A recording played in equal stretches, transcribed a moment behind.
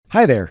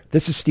Hi there,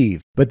 this is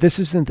Steve, but this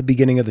isn't the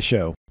beginning of the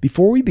show.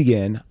 Before we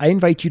begin, I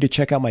invite you to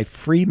check out my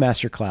free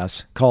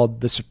masterclass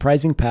called The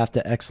Surprising Path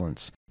to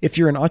Excellence. If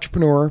you're an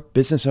entrepreneur,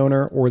 business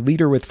owner, or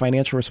leader with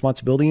financial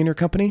responsibility in your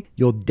company,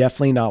 you'll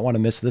definitely not want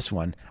to miss this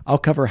one. I'll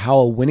cover how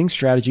a winning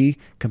strategy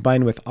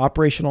combined with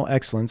operational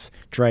excellence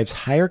drives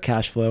higher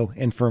cash flow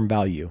and firm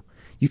value.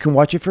 You can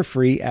watch it for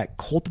free at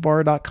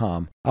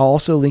cultivar.com. I'll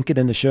also link it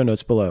in the show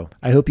notes below.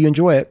 I hope you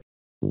enjoy it.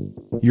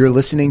 You're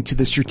listening to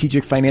the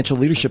Strategic Financial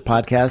Leadership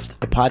Podcast,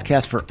 a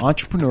podcast for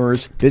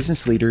entrepreneurs,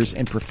 business leaders,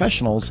 and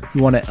professionals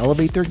who want to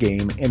elevate their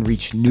game and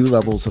reach new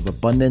levels of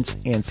abundance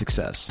and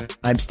success.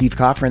 I'm Steve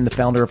Coffrin, the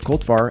founder of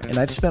Cultivar, and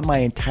I've spent my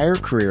entire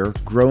career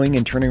growing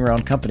and turning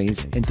around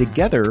companies, and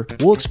together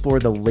we'll explore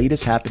the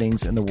latest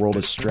happenings in the world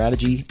of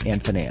strategy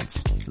and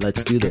finance.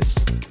 Let's do this.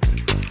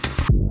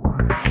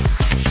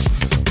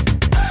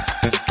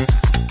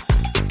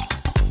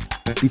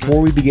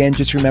 Before we begin,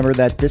 just remember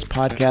that this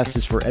podcast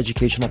is for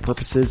educational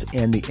purposes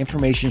and the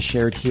information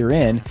shared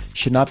herein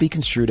should not be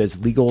construed as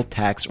legal,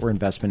 tax, or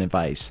investment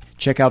advice.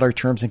 Check out our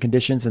terms and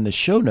conditions in the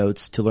show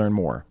notes to learn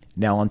more.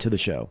 Now on to the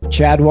show.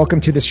 Chad, welcome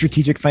to the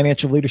Strategic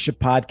Financial Leadership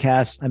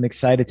Podcast. I'm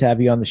excited to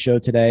have you on the show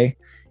today.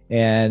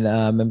 And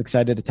I'm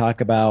excited to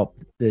talk about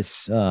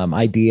this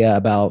idea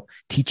about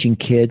teaching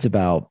kids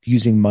about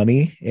using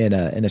money in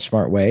a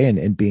smart way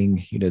and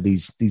being,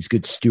 these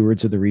good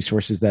stewards of the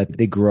resources that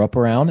they grew up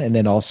around, and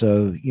then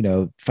also,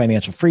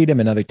 financial freedom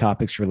and other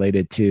topics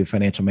related to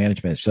financial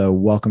management. So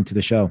welcome to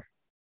the show.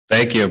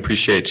 Thank you.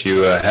 Appreciate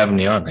you having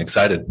me on.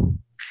 Excited.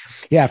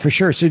 Yeah, for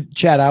sure. So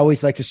Chad, I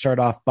always like to start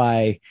off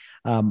by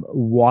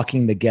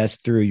walking the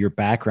guest through your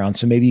background.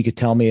 So maybe you could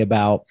tell me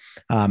about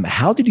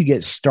how did you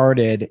get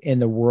started in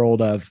the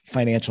world of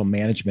financial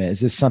management? Is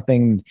this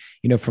something,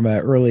 from an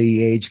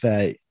early age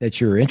that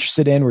you're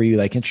interested in? Were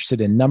you interested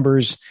in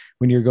numbers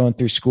when you're going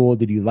through school?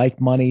 Did you like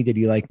money? Did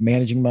you like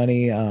managing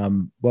money?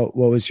 What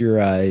was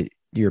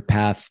your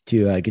path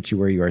to get you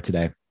where you are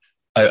today?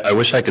 I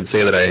wish I could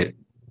say that I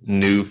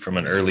knew from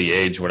an early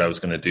age what I was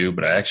going to do,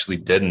 but I actually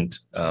didn't.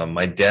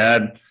 My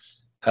dad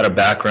had a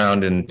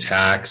background in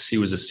tax. He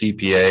was a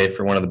CPA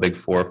for one of the big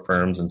four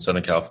firms in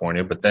Southern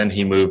California, but then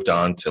he moved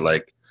on to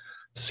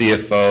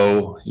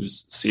CFO. He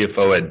was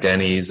CFO at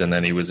Denny's, and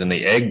then he was in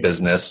the egg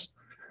business.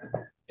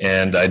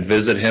 And I'd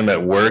visit him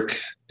at work,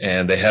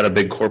 and they had a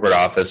big corporate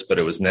office, but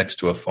it was next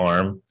to a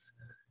farm,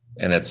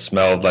 and it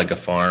smelled like a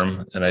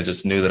farm. And I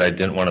just knew that I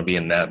didn't want to be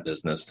in that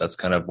business. That's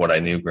kind of what I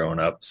knew growing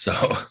up.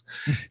 So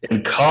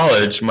in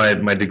college,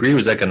 my degree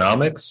was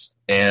economics,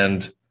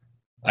 and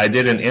I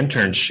did an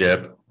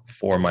internship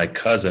for my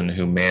cousin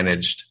who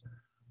managed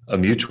a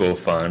mutual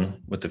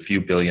fund with a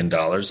few $1 billion.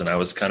 And I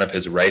was kind of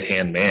his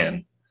right-hand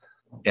man.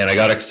 And I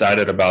got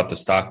excited about the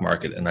stock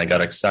market, and I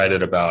got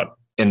excited about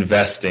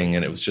investing,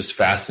 and it was just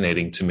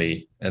fascinating to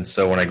me. And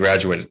so when I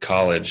graduated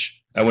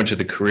college, I went to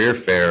the career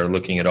fair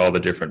looking at all the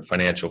different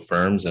financial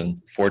firms.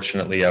 And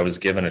fortunately, I was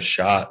given a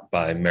shot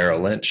by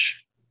Merrill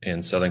Lynch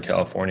in Southern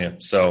California.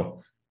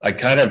 So I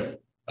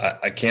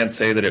can't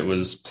say that it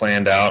was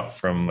planned out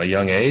from a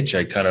young age.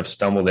 I kind of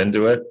stumbled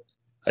into it.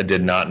 I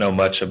did not know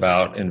much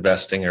about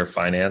investing or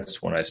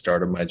finance when I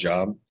started my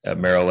job at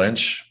Merrill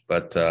Lynch,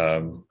 but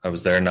I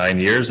was there 9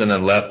 years and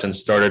then left and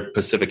started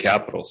Pacific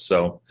Capital.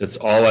 So it's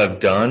all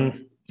I've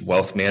done.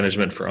 Wealth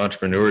management for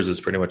entrepreneurs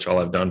is pretty much all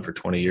I've done for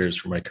 20 years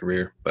for my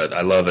career, but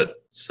I love it.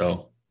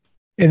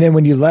 And then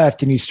when you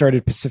left and you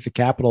started Pacific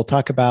Capital,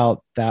 talk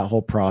about that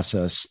whole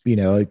process,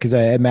 because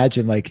I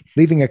imagine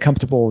leaving a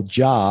comfortable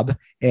job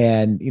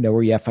and,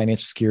 where you have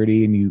financial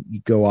security and you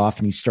go off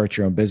and you start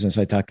your own business.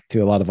 I talk to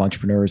a lot of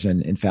entrepreneurs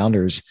and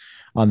founders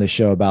on the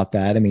show about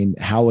that. I mean,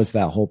 how was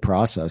that whole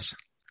process?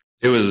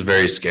 It was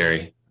very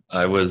scary.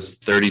 I was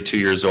 32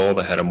 years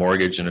old. I had a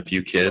mortgage and a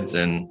few kids.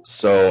 And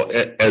so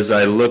as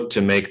I looked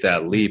to make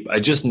that leap, I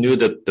just knew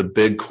that the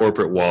big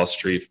corporate Wall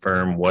Street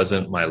firm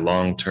wasn't my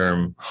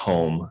long-term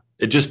home.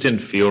 It just didn't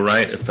feel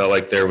right. It felt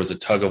like there was a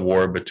tug of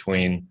war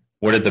between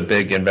what did the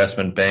big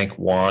investment bank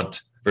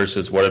want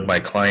versus what did my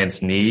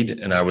clients need.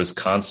 And I was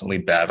constantly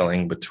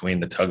battling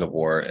between the tug of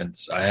war, and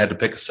I had to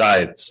pick a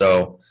side.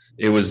 So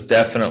it was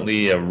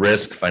definitely a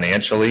risk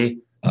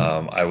financially.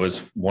 I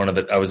was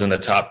in the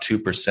top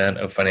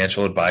 2% of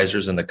financial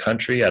advisors in the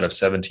country out of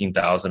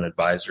 17,000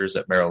 advisors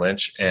at Merrill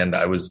Lynch. And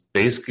I was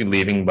basically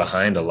leaving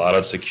behind a lot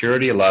of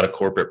security, a lot of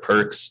corporate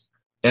perks.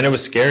 And it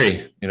was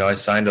scary. I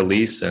signed a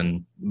lease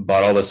and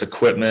bought all this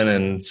equipment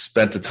and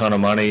spent a ton of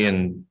money.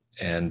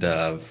 And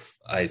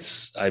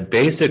I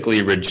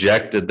basically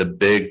rejected the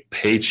big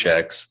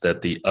paychecks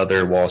that the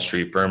other Wall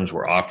Street firms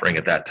were offering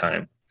at that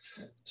time.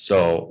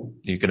 So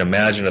you can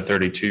imagine a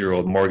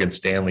 32-year-old Morgan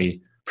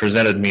Stanley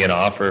presented me an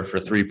offer for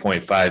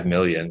 $3.5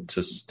 million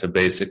to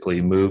basically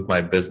move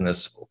my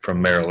business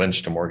from Merrill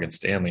Lynch to Morgan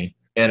Stanley.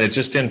 And it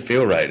just didn't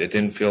feel right. It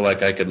didn't feel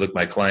like I could look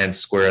my clients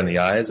square in the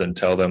eyes and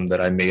tell them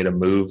that I made a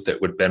move that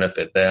would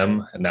benefit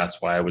them. And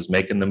that's why I was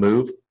making the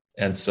move.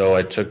 And so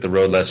I took the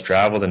road less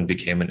traveled and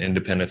became an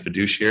independent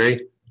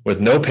fiduciary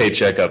with no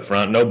paycheck up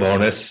front, no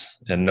bonus,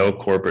 and no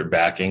corporate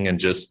backing, and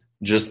just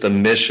just the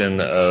mission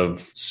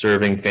of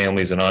serving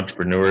families and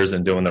entrepreneurs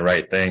and doing the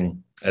right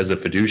thing as a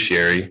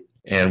fiduciary.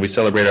 And we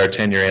celebrate our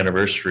 10-year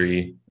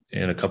anniversary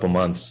in a couple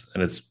months.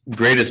 And it's the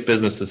greatest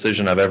business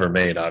decision I've ever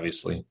made,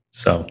 obviously.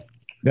 So,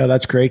 no,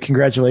 that's great.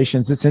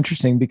 Congratulations. It's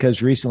interesting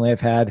because recently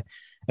I've had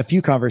a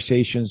few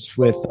conversations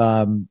with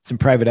some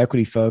private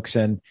equity folks,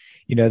 and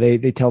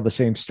they tell the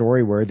same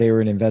story where they were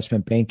in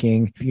investment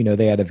banking.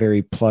 They had a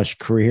very plush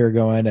career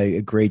going,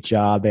 a great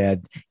job. They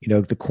had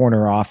the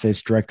corner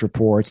office, direct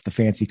reports, the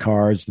fancy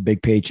cars, the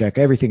big paycheck,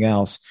 everything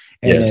else.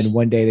 And then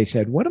one day they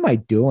said, "What am I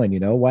doing?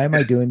 Why am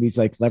I doing these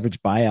like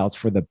leverage buyouts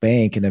for the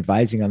bank and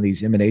advising on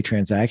these M&A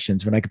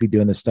transactions when I could be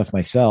doing this stuff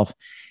myself?"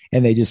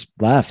 And they just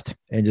left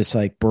and just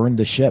like burned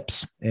the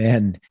ships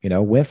and,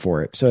 went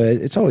for it. So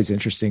it's always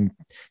interesting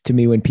to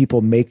me when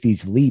people make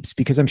these leaps,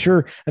 because I'm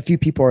sure a few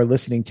people are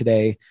listening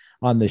today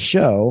on the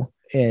show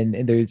and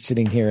they're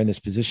sitting here in this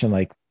position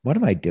like, what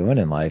am I doing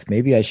in life?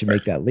 Maybe I should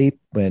make that leap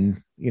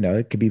when,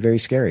 it could be very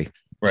scary.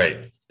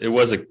 Right. It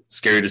was a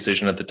scary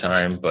decision at the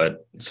time,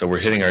 but so we're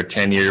hitting our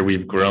 10-year.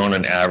 We've grown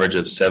an average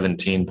of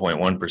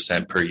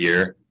 17.1% per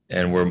year.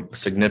 And we're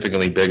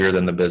significantly bigger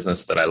than the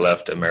business that I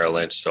left at Merrill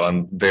Lynch. So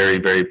I'm very,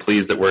 very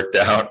pleased it worked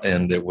out.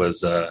 And it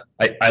was,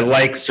 I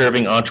like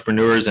serving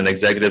entrepreneurs and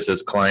executives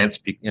as clients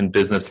and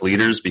business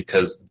leaders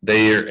because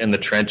they are in the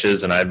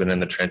trenches and I've been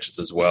in the trenches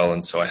as well.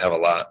 And so I have a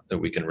lot that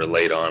we can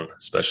relate on,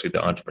 especially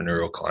the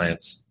entrepreneurial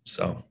clients.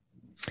 So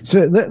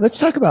let's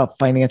talk about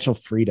financial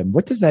freedom.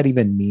 What does that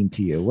even mean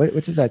to you?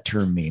 What does that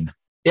term mean?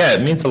 Yeah,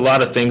 it means a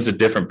lot of things to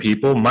different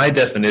people. My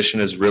definition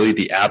is really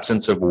the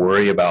absence of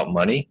worry about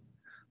money.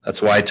 That's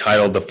why I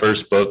titled the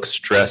first book,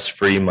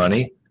 Stress-Free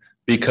Money,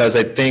 because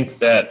I think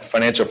that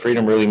financial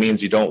freedom really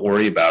means you don't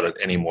worry about it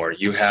anymore.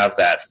 You have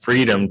that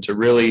freedom to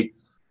really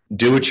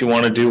do what you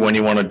want to do when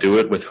you want to do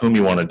it with whom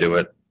you want to do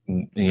it.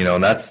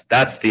 And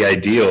that's the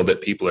ideal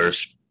that people are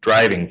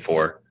striving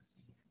for.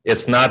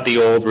 It's not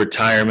the old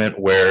retirement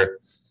where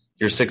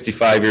you're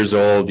 65 years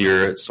old,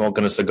 you're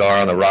smoking a cigar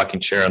on the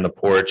rocking chair on the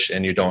porch,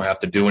 and you don't have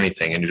to do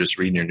anything, and you're just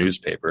reading your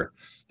newspaper.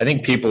 I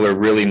think people are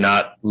really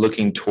not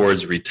looking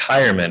towards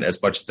retirement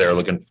as much as they're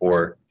looking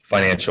for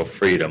financial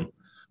freedom.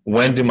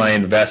 When do my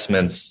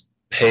investments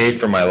pay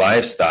for my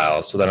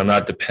lifestyle so that I'm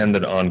not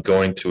dependent on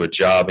going to a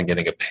job and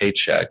getting a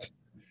paycheck?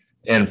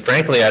 And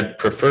frankly, I'd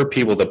prefer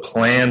people to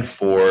plan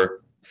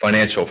for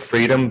financial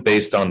freedom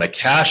based on the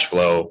cash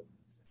flow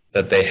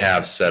that they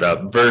have set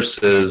up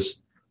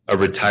versus a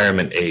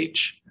retirement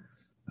age.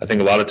 I think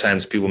a lot of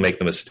times people make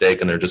the mistake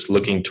and they're just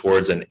looking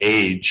towards an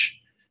age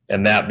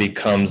and that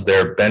becomes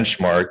their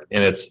benchmark.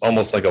 And it's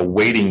almost like a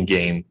waiting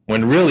game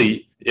when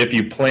really, if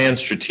you plan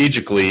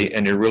strategically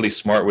and you're really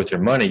smart with your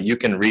money, you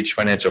can reach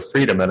financial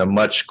freedom at a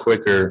much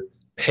quicker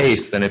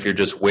pace than if you're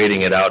just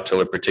waiting it out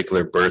till a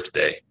particular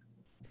birthday.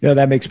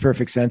 That makes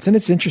perfect sense. And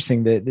it's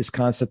interesting that this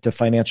concept of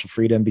financial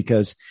freedom,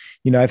 because,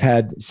 I've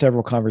had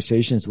several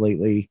conversations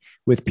lately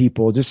with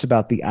people just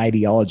about the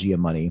ideology of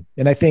money.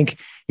 And I think,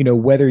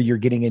 whether you're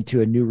getting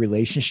into a new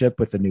relationship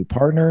with a new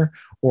partner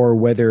or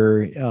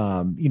whether,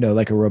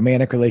 like a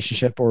romantic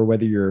relationship or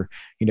whether you're,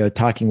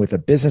 talking with a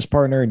business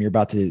partner and you're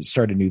about to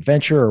start a new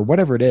venture or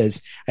whatever it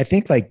is, I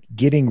think like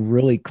getting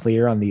really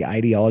clear on the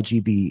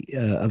ideology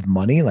of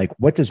money, like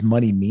what does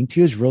money mean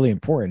to you is really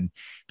important,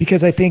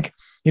 because I think,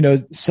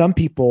 some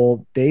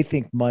people, they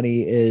think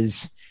money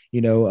is,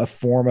 a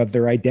form of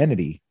their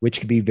identity, which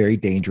can be very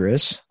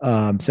dangerous.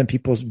 Some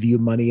people view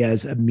money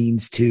as a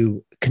means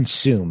to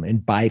consume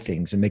and buy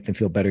things and make them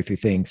feel better through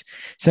things.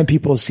 Some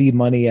people see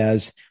money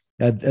as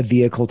a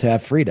vehicle to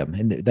have freedom.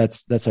 And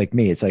that's like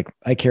me. It's like,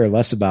 I care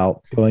less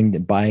about going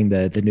and buying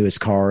the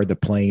newest car, the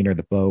plane or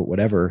the boat,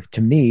 whatever.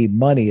 To me,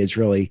 money is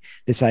really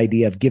this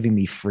idea of giving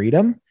me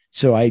freedom.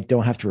 So I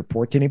don't have to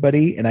report to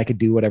anybody and I could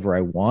do whatever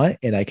I want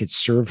and I could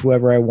serve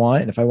whoever I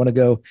want. And if I want to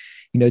go,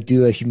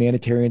 do a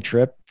humanitarian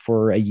trip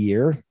for a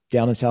year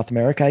down in South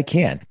America, I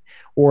can.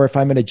 Or if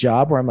I'm in a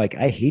job where I'm like,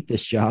 I hate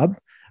this job,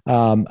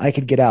 I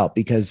could get out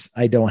because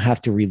I don't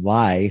have to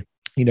rely,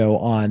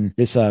 on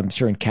this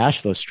certain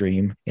cash flow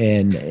stream.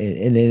 And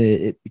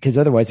then because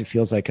otherwise it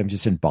feels like I'm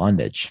just in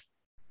bondage.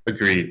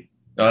 Agreed.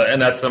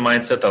 And that's the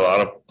mindset that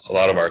a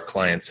lot of our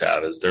clients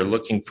have, is they're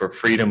looking for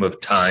freedom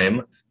of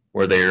time,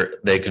 where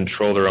they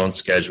control their own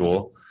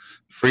schedule,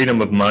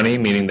 freedom of money,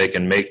 meaning they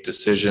can make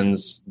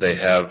decisions, they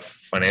have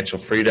financial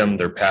freedom,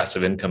 their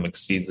passive income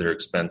exceeds their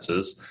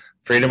expenses,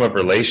 freedom of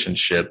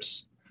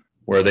relationships,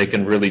 where they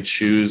can really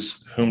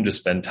choose whom to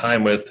spend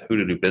time with, who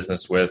to do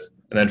business with,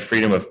 and then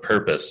freedom of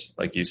purpose.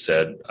 Like you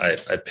said,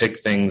 I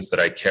pick things that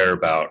I care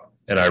about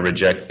and I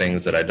reject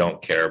things that I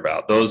don't care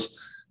about.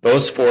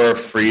 Those four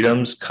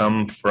freedoms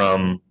come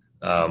from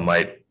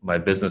my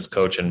business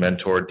coach and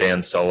mentor,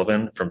 Dan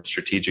Sullivan from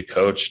Strategic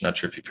Coach. Not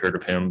sure if you've heard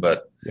of him,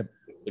 but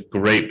a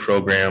great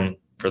program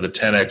for the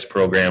 10X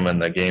program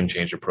and the Game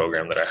Changer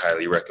program that I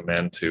highly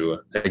recommend to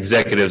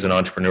executives and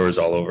entrepreneurs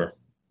all over.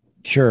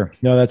 Sure.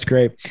 No, that's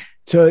great.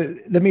 So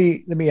let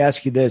me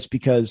ask you this,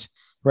 because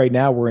right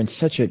now we're in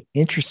such an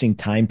interesting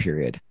time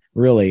period.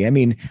 Really. I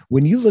mean,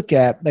 when you look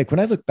at, like, when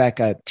I look back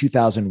at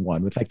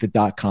 2001 with like the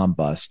dot-com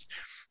bust,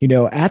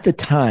 At the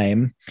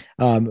time,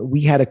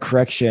 we had a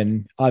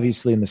correction,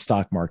 obviously, in the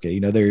stock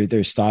market.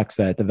 There's stocks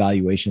that the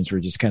valuations were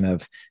just kind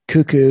of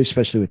cuckoo,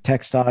 especially with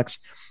tech stocks.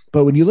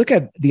 But when you look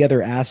at the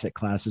other asset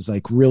classes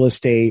like real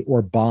estate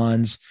or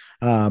bonds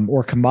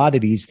or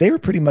commodities, they were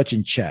pretty much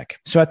in check.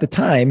 So at the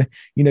time,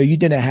 you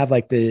didn't have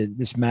like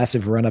this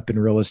massive run up in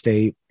real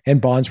estate,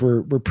 and bonds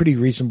were pretty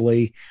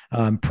reasonably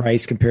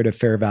priced compared to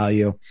fair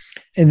value.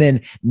 And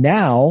then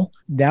now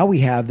we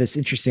have this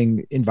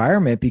interesting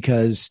environment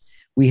because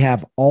we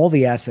have all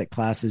the asset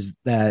classes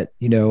that,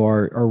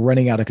 are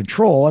running out of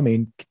control. I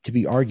mean, to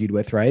be argued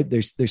with, right?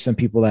 There's some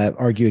people that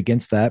argue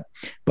against that,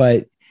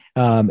 but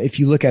if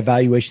you look at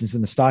valuations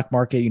in the stock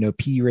market,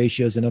 P/E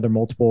ratios and other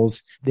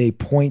multiples, they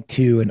point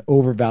to an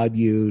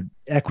overvalued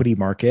equity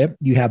market.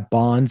 You have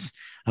bonds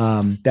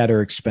that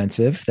are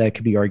expensive that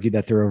could be argued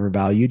that they're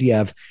overvalued. You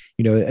have,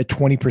 a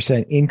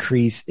 20%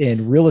 increase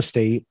in real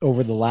estate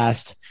over the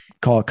last,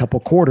 call it, couple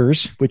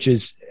quarters, which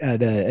is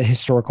at a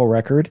historical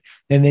record.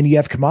 And then you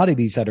have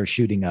commodities that are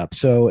shooting up.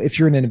 So if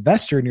you're an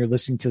investor and you're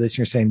listening to this, and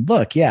you're saying,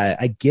 look, yeah,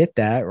 I get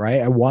that,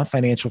 right? I want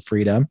financial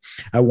freedom.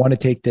 I want to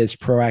take this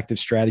proactive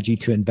strategy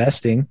to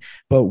investing,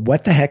 but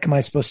what the heck am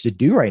I supposed to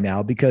do right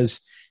now? Because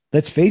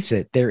let's face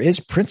it, there is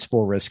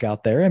principal risk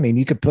out there. I mean,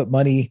 you could put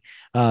money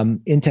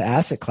into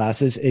asset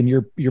classes and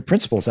your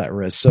principal's at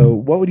risk. So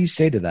what would you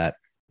say to that?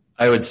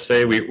 I would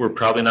say we're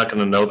probably not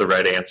going to know the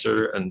right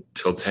answer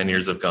until 10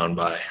 years have gone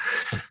by.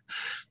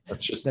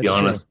 That's the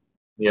honest.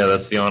 True. Yeah,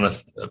 that's the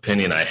honest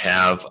opinion I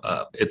have.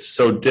 It's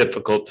so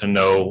difficult to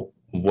know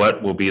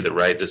what will be the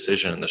right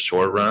decision in the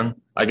short run.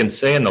 I can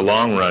say in the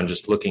long run,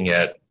 just looking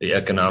at the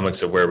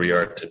economics of where we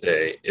are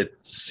today, it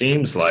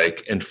seems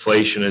like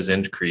inflation is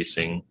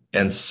increasing.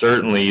 And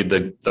certainly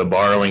the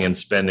borrowing and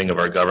spending of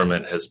our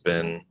government has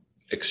been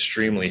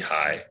extremely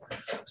high.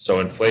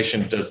 So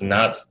inflation does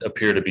not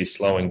appear to be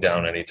slowing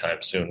down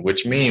anytime soon,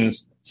 which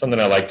means something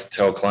I like to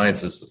tell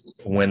clients is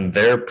when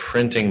they're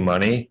printing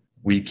money,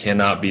 we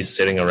cannot be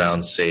sitting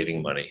around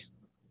saving money.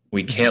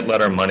 We can't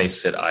let our money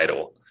sit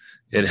idle.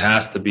 It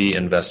has to be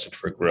invested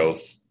for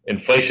growth.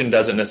 Inflation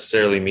doesn't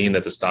necessarily mean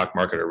that the stock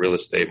market or real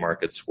estate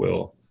markets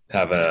will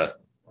have a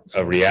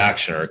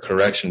reaction or a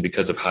correction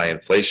because of high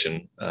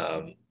inflation.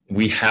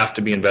 We have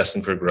to be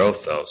investing for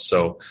growth, though.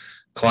 So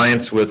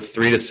clients with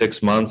 3 to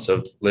 6 months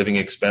of living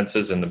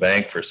expenses in the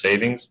bank for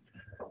savings,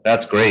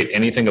 that's great.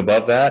 Anything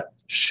above that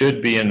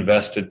should be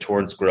invested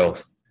towards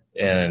growth.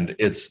 And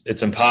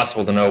it's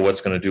impossible to know what's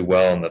going to do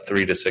well in the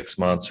 3 to 6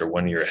 months or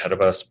 1 year ahead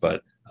of us.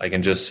 But I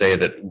can just say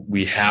that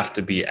we have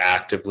to be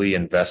actively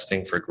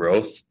investing for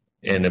growth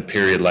in a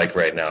period like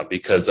right now,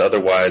 because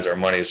otherwise our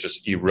money is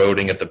just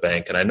eroding at the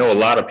bank. And I know a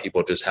lot of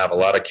people just have a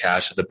lot of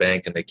cash at the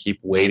bank and they keep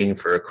waiting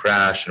for a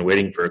crash and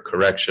waiting for a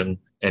correction.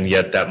 And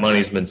yet that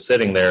money's been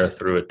sitting there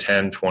through a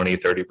 10, 20,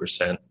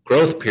 30%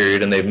 growth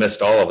period, and they've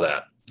missed all of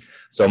that.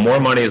 So more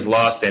money is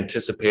lost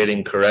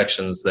anticipating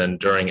corrections than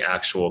during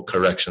actual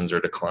corrections or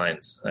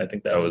declines. I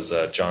think that was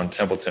John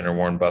Templeton or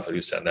Warren Buffett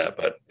who said that,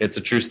 but it's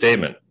a true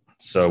statement.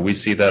 So we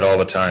see that all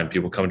the time.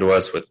 People come to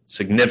us with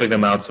significant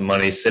amounts of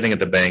money sitting at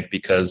the bank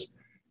because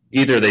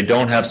either they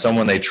don't have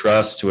someone they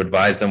trust to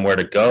advise them where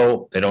to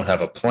go, they don't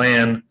have a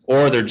plan,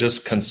 or they're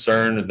just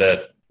concerned that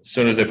as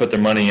soon as they put their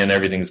money in,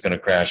 everything's going to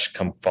crash,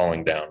 come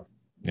falling down,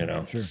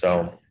 Sure.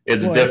 So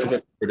it's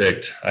difficult to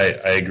predict. I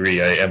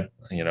agree. I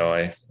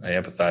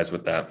empathize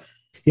with that.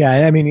 Yeah.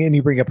 And I mean, and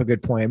you bring up a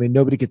good point. I mean,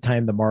 nobody could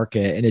time the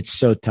market, and it's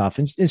so tough.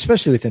 And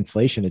especially with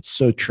inflation, it's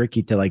so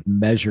tricky to like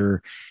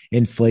measure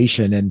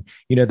inflation. And,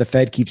 the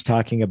Fed keeps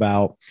talking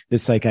about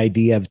this like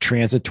idea of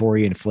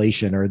transitory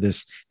inflation or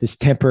this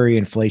temporary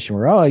inflation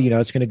where,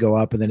 it's going to go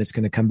up and then it's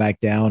going to come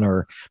back down.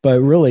 But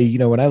really,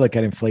 when I look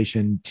at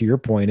inflation, to your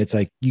point, it's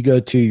like you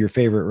go to your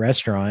favorite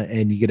restaurant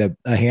and you get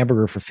a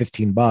hamburger for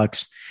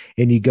 $15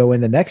 and you go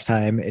in the next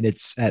time and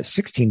it's at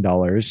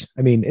 $16.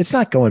 I mean, it's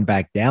not going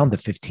back down to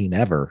 15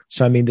 ever.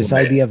 So, I mean, this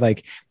idea of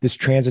like this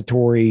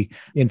transitory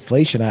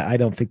inflation, I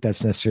don't think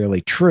that's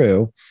necessarily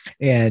true.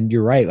 And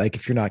you're right. Like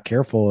if you're not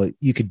careful,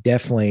 you could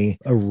definitely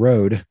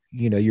erode,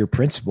 your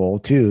principal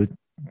too,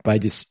 by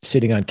just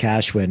sitting on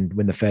cash when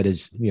the Fed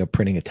is,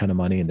 printing a ton of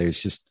money and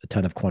there's just a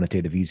ton of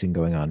quantitative easing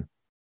going on.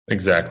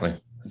 Exactly.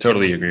 I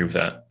totally agree with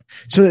that.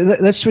 So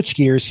let's switch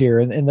gears here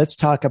and let's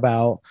talk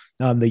about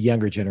the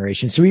younger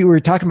generation. So we were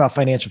talking about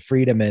financial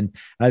freedom, and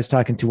I was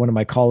talking to one of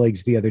my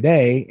colleagues the other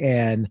day,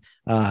 and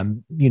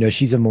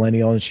she's a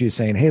millennial, and she was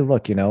saying, "Hey,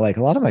 look, like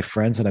a lot of my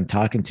friends that I'm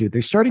talking to,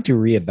 they're starting to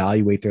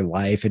reevaluate their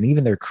life and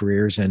even their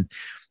careers, and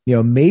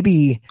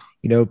maybe."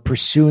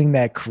 Pursuing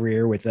that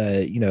career with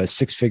a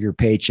 6-figure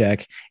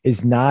paycheck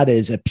is not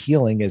as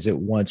appealing as it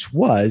once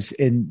was.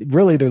 And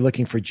really they're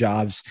looking for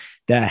jobs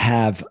that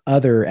have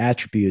other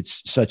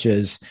attributes such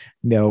as,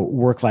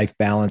 work-life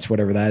balance,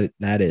 whatever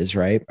that is,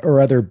 right? Or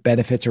other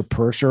benefits or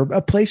perks, or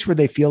a place where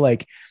they feel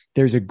like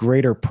there's a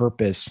greater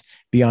purpose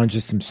beyond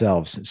just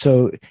themselves.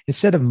 So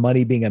instead of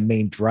money being a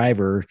main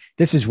driver,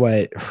 this is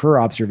what her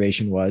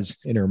observation was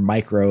in her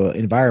micro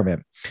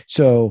environment.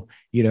 So,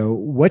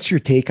 what's your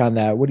take on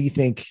that? What do you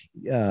think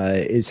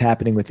is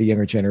happening with the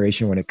younger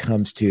generation when it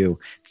comes to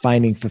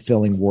finding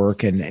fulfilling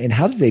work, and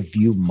how do they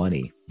view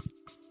money?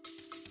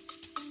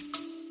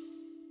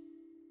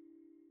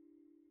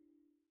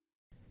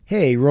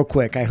 Hey, real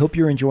quick, I hope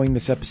you're enjoying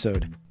this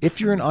episode. If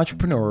you're an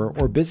entrepreneur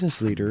or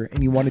business leader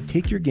and you want to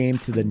take your game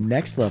to the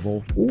next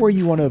level, or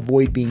you want to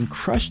avoid being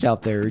crushed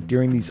out there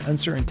during these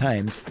uncertain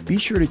times, be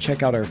sure to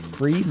check out our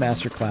free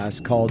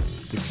masterclass called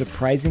The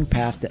Surprising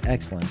Path to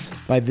Excellence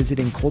by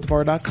visiting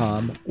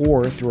Cultivar.com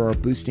or through our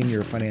Boosting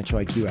Your Financial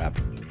IQ app.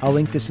 I'll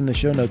link this in the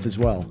show notes as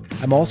well.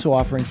 I'm also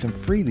offering some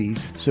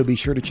freebies, so be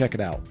sure to check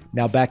it out.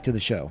 Now back to the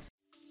show.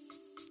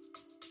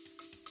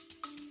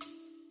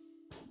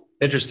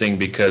 Interesting,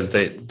 because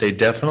they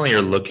definitely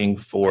are looking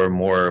for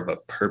more of a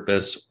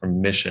purpose or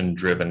mission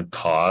driven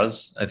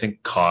cause. I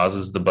think cause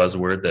is the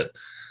buzzword, that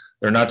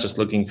they're not just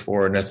looking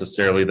for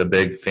necessarily the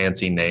big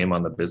fancy name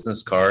on the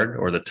business card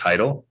or the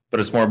title,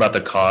 but it's more about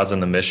the cause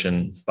and the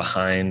mission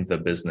behind the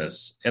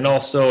business. And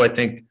also, I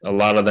think a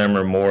lot of them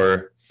are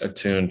more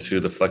attuned to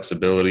the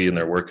flexibility in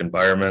their work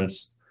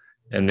environments,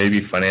 and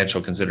maybe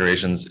financial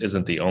considerations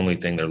isn't the only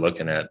thing they're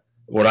looking at.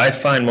 What I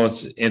find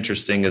most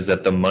interesting is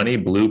that the money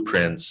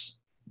blueprints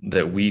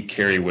that we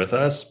carry with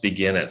us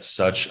begin at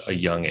such a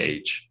young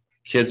age.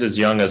 Kids as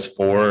young as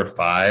 4 or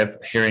 5,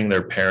 hearing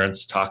their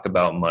parents talk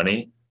about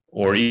money,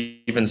 or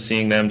even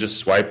seeing them just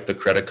swipe the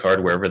credit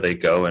card wherever they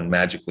go and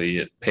magically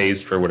it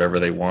pays for whatever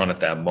they want at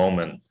that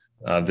moment.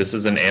 This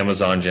is an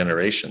Amazon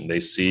generation.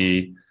 They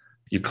see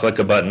you click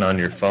a button on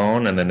your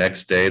phone and the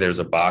next day there's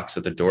a box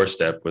at the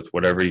doorstep with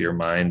whatever your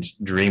mind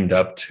dreamed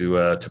up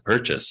to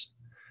purchase.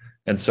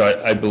 And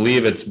so I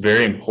believe it's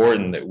very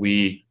important that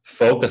we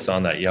focus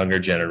on that younger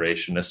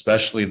generation,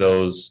 especially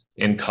those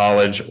in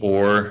college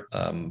or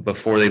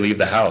before they leave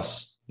the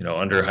house,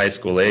 under high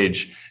school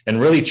age, and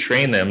really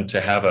train them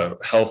to have a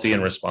healthy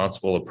and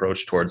responsible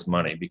approach towards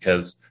money,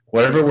 because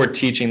whatever we're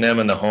teaching them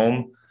in the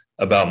home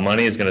about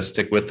money is going to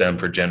stick with them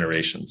for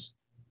generations.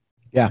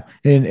 Yeah.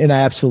 And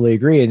I absolutely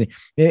agree.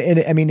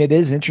 And I mean, it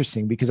is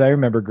interesting because I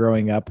remember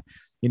growing up,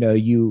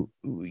 you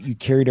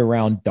carried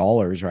around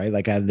dollars, right?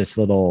 Like I had this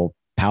little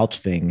pouch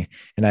thing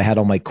and I had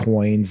all my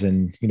coins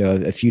and,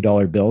 a few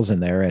dollar bills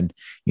in there. And,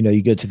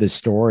 you go to the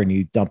store and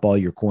you dump all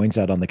your coins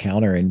out on the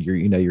counter and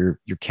you're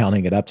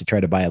counting it up to try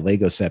to buy a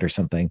Lego set or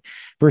something,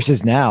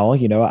 versus now,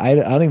 I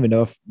don't even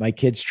know if my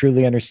kids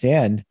truly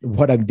understand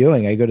what I'm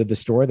doing. I go to the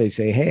store, they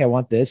say, hey, I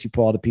want this. You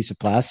pull out a piece of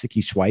plastic,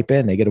 you swipe it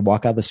and they get to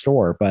walk out of the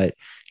store. But,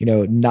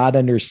 not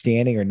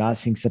understanding or not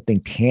seeing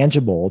something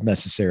tangible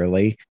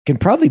necessarily can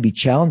probably be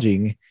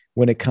challenging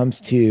when it comes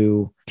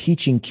to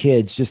teaching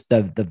kids just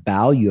the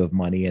value of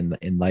money and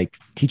like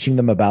teaching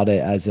them about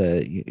it as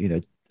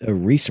a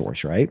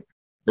resource, right?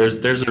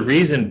 There's a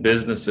reason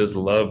businesses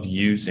love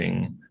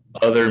using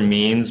other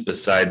means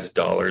besides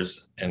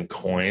dollars and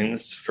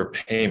coins for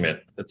payment.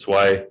 That's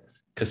why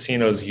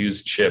casinos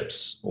use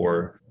chips,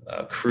 or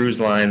cruise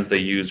lines, they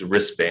use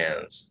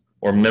wristbands,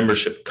 or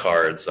membership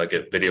cards, like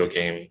a video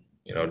game,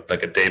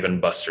 like a Dave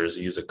and Buster's,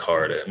 you use a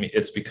card. I mean,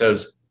 it's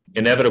because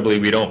inevitably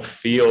we don't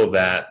feel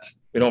that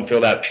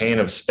pain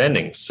of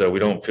spending. So we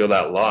don't feel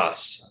that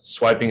loss.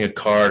 Swiping a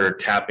card or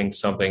tapping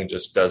something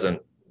just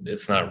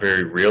it's not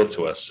very real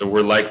to us. So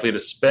we're likely to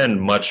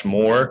spend much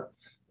more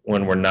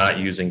when we're not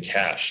using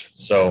cash.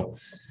 So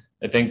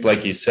I think,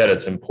 like you said,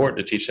 it's important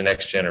to teach the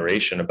next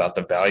generation about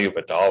the value of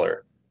a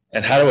dollar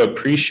and how to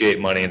appreciate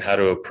money and how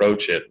to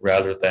approach it,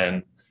 rather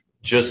than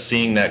just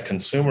seeing that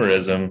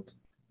consumerism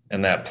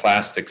and that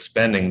plastic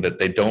spending that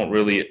they don't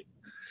really.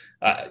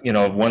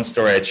 One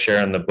story I'd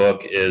share in the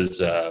book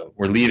is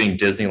we're leaving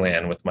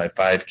Disneyland with my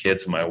 5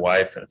 kids and my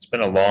wife, and it's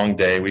been a long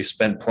day. We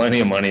spent plenty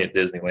of money at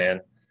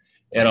Disneyland.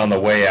 And on the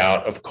way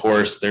out, of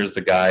course, there's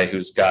the guy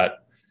who's got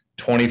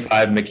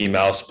 25 Mickey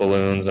Mouse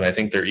balloons, and I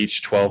think they're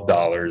each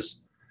 $12.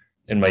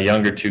 And my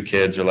younger 2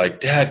 kids are like,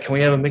 Dad, can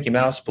we have a Mickey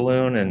Mouse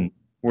balloon? And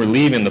we're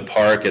leaving the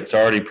park. It's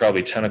already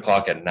probably 10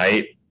 o'clock at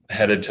night,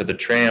 headed to the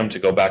tram to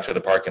go back to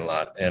the parking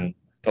lot. And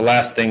the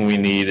last thing we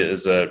need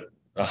is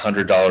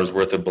 $100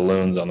 worth of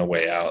balloons on the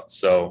way out.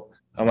 So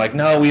I'm like,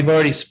 no, we've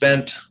already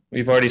spent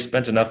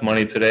enough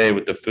money today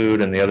with the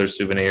food and the other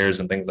souvenirs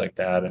and things like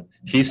that. And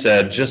he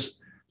said, just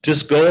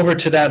go over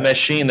to that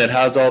machine that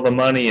has all the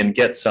money and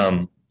get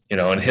some.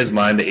 In his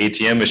mind, the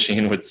ATM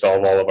machine would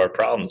solve all of our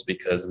problems,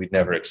 because we'd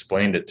never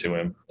explained it to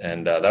him.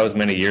 And that was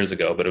many years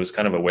ago, but it was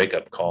kind of a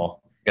wake-up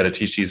call. Got to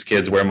teach these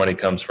kids where money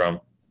comes from.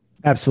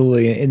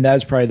 Absolutely. And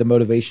that's probably the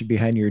motivation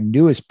behind your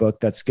newest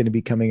book that's going to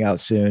be coming out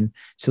soon.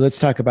 So let's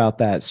talk about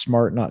that.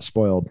 Smart, Not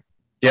Spoiled.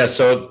 Yeah.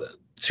 So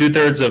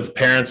 2/3 of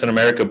parents in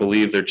America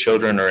believe their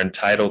children are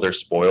entitled or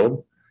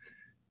spoiled.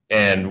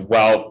 And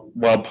while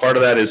part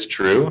of that is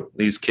true,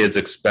 these kids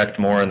expect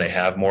more and they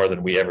have more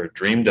than we ever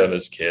dreamed of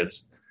as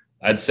kids.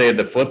 I'd say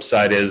the flip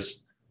side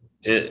is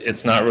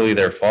it's not really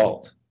their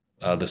fault.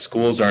 The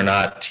schools are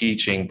not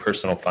teaching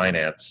personal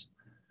finance.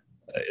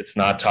 It's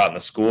not taught in the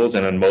schools,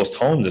 and in most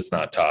homes, it's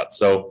not taught.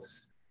 So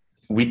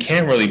we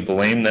can't really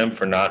blame them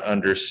for not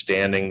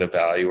understanding the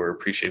value or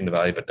appreciating the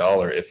value of a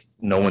dollar if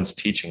no one's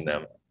teaching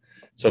them.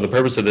 So the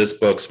purpose of this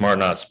book, Smart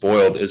Not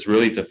Spoiled, is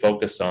really to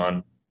focus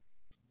on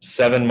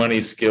 7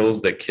 money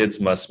skills that kids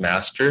must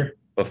master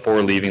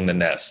before leaving the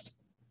nest.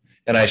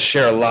 And I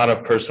share a lot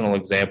of personal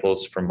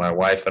examples from my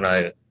wife and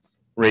I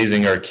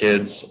raising our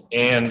kids,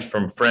 and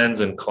from friends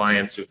and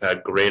clients who've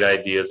had great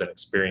ideas and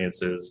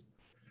experiences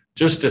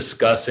just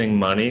discussing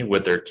money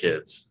with their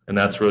kids. And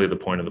that's really the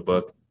point of the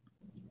book.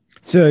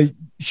 So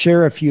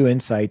share a few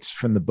insights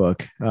from the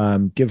book.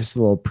 Give us a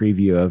little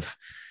preview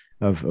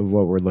of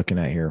what we're looking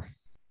at here.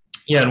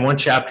 Yeah, in one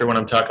chapter, when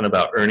I'm talking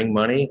about earning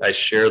money, I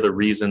share the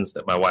reasons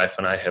that my wife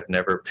and I have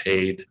never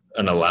paid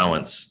an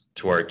allowance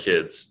to our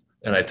kids.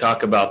 And I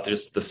talk about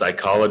just the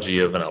psychology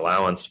of an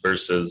allowance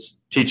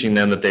versus teaching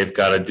them that they've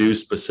got to do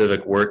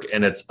specific work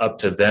and it's up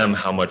to them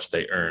how much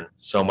they earn.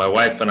 So my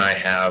wife and I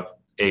have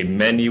a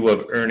menu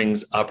of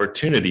earnings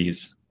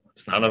opportunities.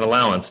 It's not an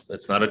allowance.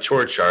 It's not a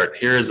chore chart.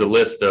 Here is a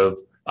list of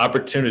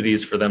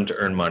opportunities for them to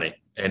earn money.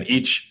 And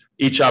each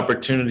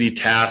opportunity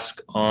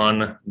task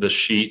on the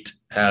sheet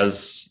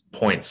has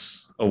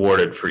points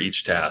awarded for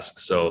each task.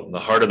 So the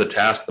harder the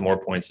task, the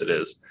more points it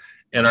is.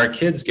 And our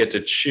kids get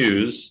to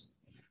choose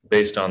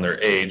based on their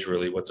age,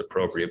 really what's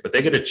appropriate, but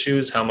they get to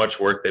choose how much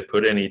work they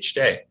put in each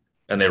day.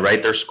 And they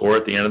write their score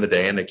at the end of the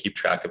day and they keep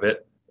track of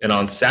it. And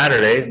on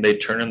Saturday, they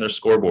turn in their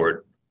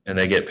scoreboard and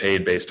they get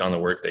paid based on the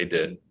work they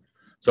did.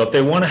 So if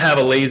they want to have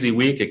a lazy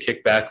week, a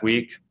kickback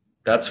week,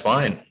 that's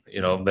fine.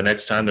 The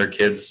next time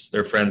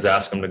their friends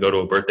ask them to go to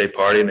a birthday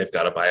party and they've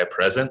got to buy a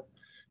present,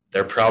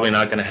 they're probably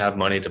not going to have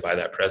money to buy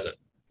that present.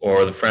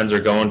 Or the friends are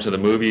going to the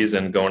movies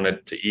and going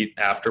to eat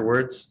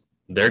afterwards.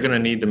 They're going to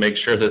need to make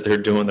sure that they're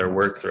doing their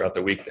work throughout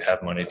the week to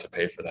have money to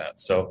pay for that.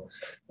 So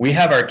we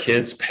have our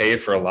kids pay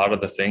for a lot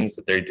of the things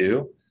that they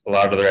do, a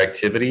lot of their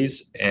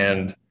activities.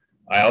 And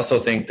I also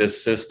think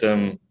this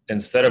system,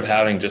 instead of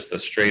having just a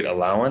straight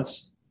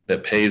allowance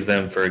that pays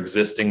them for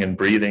existing and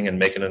breathing and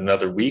making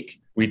another week,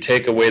 we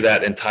take away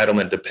that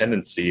entitlement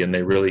dependency and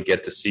they really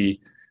get to see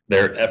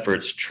their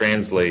efforts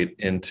translate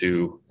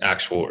into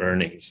actual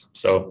earnings.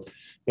 So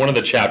one of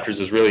the chapters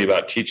is really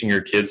about teaching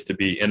your kids to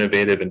be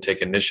innovative and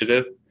take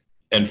initiative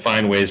and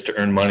find ways to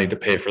earn money to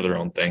pay for their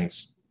own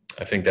things.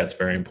 I think that's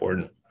very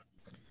important.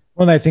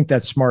 Well, and I think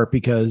that's smart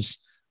because,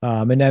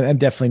 and I'm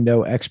definitely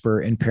no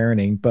expert in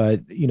parenting,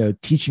 but,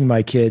 teaching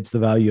my kids the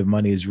value of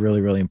money is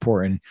really, really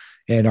important.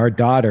 And our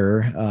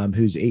daughter,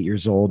 who's 8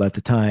 years old at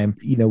the time,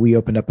 we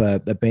opened up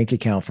a bank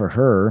account for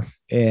her,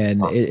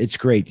 and awesome. It's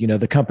great.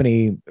 The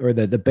company or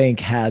the bank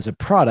has a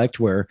product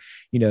where,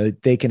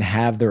 they can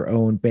have their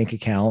own bank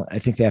account. I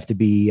think they have to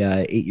be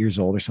 8 years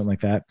old or something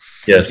like that.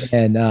 Yes.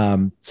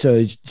 And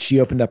so she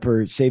opened up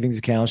her savings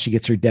account. She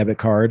gets her debit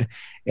card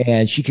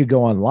and she could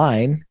go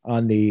online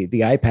on the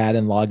iPad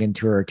and log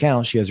into her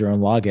account. She has her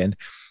own login.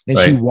 And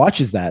right. She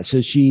watches that.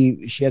 So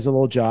she has a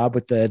little job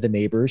with the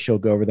neighbors. She'll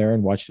go over there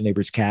and watch the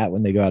neighbor's cat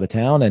when they go out of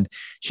town, and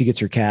she gets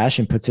her cash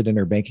and puts it in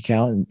her bank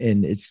account,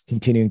 and it's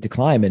continuing to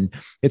climb. And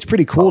it's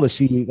pretty cool to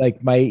see,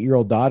 like, my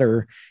 8-year-old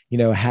daughter,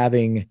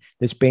 having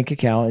this bank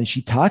account, and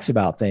she talks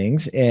about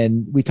things,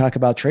 and we talk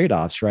about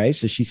trade-offs, right?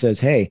 So she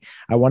says, "Hey,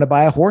 I want to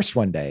buy a horse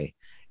one day."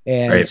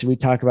 And right. So we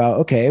talk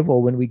about, okay,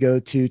 well, when we go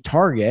to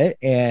Target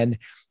and,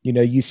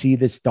 you see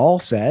this doll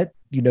set,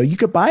 you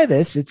could buy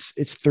this, it's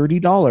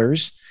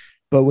 $30.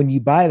 But when you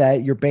buy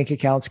that, your bank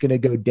account's going to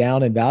go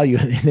down in value.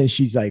 And then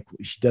she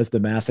does the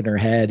math in her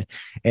head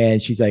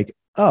and she's like,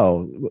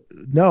 oh,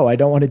 no, I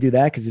don't want to do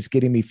that because it's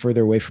getting me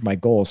further away from my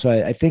goal. So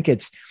I think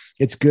it's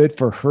good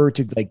for her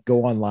to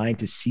go online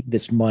to see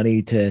this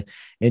money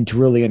and to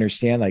really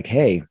understand, like,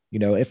 hey,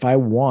 if I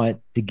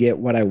want to get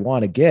what I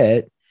want to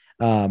get,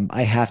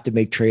 I have to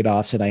make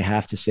trade-offs and I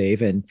have to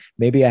save, and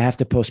maybe I have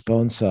to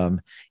postpone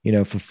some,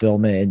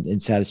 fulfillment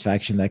and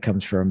satisfaction that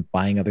comes from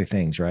buying other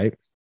things. Right.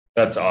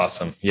 That's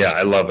awesome. Yeah,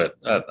 I love it.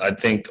 I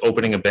think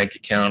opening a bank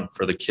account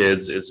for the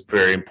kids is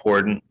very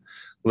important.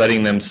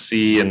 Letting them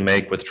see and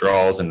make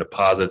withdrawals and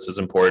deposits is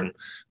important.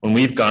 When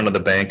we've gone to the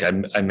bank,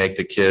 I make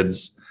the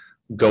kids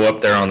go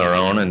up there on their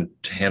own and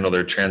handle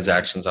their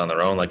transactions on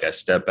their own. Like, I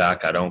step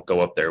back, I don't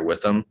go up there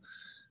with them.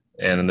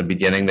 And in the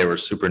beginning, they were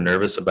super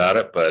nervous about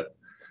it, but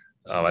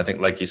I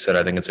think, like you said,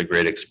 I think it's a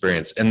great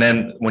experience. And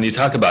then when you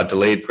talk about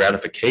delayed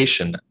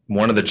gratification,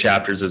 one of the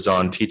chapters is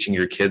on teaching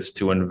your kids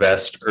to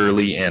invest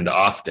early and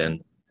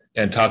often,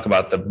 and talk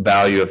about the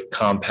value of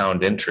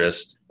compound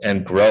interest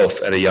and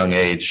growth at a young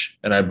age.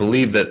 And I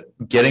believe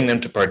that getting them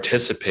to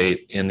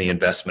participate in the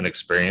investment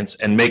experience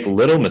and make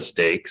little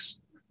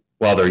mistakes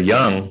while they're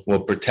young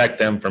will protect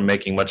them from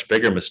making much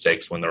bigger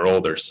mistakes when they're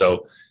older.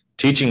 So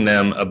teaching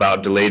them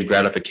about delayed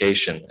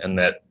gratification, and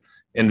that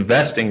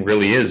investing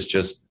really is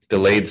just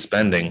delayed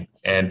spending,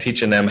 and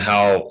teaching them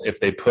how, if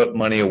they put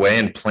money away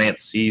and plant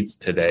seeds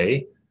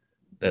today,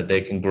 that they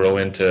can grow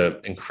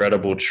into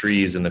incredible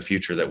trees in the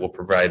future that will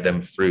provide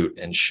them fruit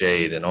and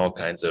shade and all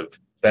kinds of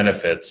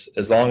benefits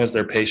as long as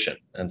they're patient.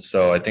 And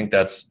so I think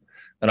that's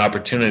an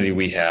opportunity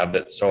we have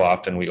that so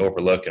often we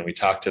overlook, and we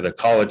talk to the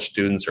college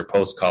students or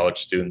post-college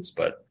students,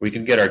 but we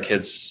can get our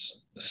kids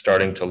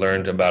starting to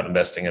learn about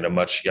investing at a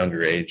much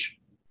younger age.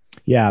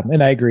 Yeah,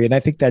 and I agree. And I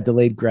think that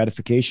delayed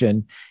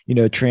gratification,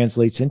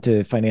 translates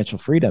into financial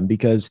freedom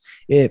because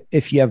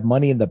if you have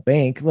money in the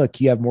bank,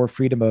 look, you have more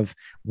freedom of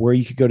where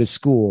you could go to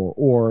school,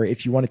 or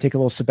if you want to take a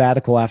little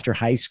sabbatical after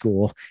high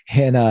school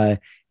and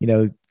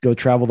go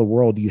travel the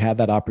world, you have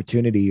that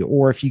opportunity.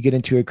 Or if you get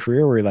into a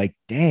career where you're like,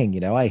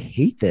 dang, I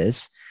hate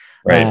this.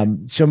 Right.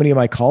 So many of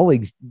my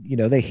colleagues,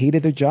 they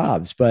hated their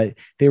jobs, but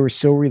they were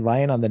so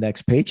reliant on the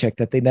next paycheck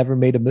that they never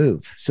made a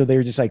move. So they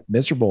were just like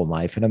miserable in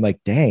life. And I'm like,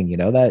 dang,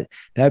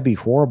 that'd be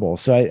horrible.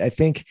 So I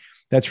think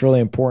that's really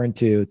important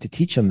to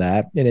teach them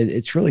that. And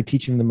it's really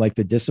teaching them like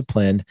the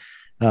discipline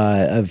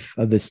of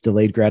this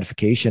delayed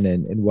gratification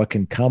and what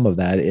can come of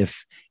that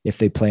if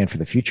they plan for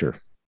the future.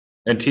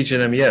 And teaching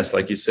them, yes,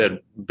 like you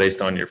said,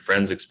 based on your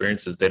friends'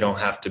 experiences, they don't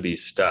have to be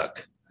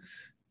stuck.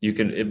 You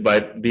can,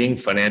 by being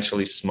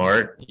financially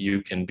smart,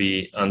 you can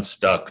be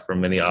unstuck from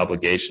many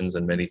obligations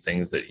and many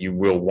things that you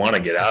will want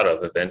to get out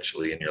of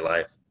eventually in your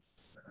life.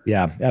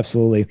 Yeah,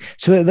 absolutely.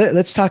 So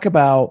let's talk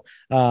about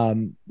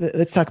some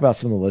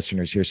of the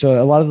listeners here.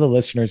 So a lot of the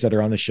listeners that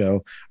are on the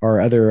show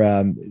are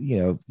other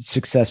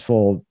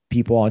successful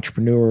people,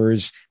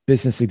 entrepreneurs,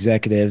 business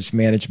executives,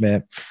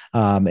 management,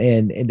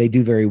 and they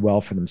do very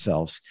well for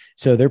themselves.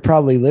 So they're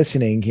probably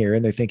listening here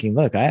and they're thinking,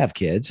 look, I have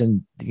kids,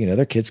 and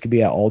their kids could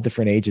be at all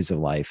different ages of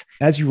life.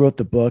 As you wrote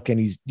the book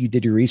and you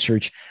did your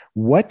research,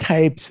 what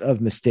types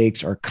of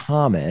mistakes are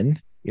common?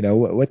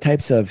 What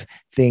types of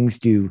things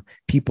do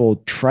people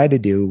try to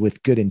do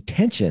with good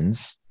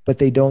intentions, but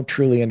they don't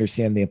truly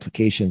understand the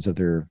implications of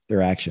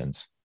their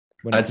actions?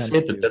 I'd say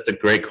that's a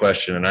great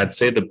question. And I'd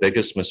say the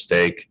biggest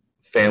mistake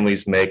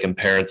families make and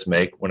parents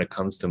make when it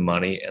comes to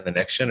money and the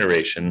next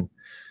generation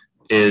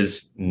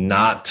is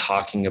not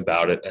talking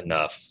about it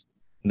enough.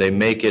 They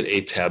make it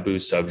a taboo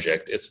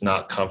subject. It's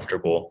not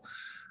comfortable.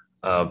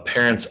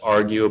 Parents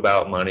argue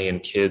about money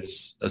and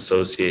kids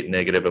associate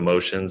negative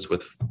emotions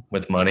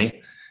with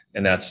money.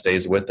 And that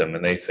stays with them.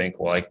 And they think,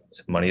 well,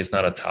 money is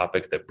not a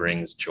topic that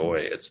brings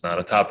joy. It's not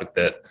a topic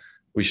that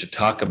we should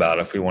talk about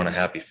if we want a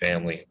happy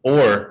family,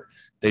 or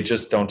they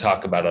just don't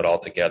talk about it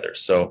altogether.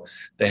 So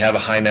they have a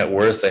high net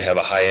worth, they have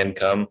a high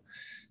income,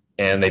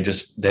 and they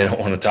don't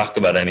want to talk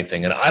about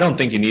anything. And I don't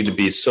think you need to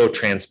be so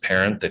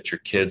transparent that your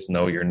kids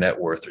know your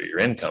net worth or your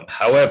income.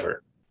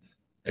 However,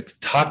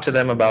 talk to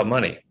them about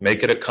money.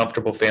 Make it a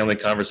comfortable family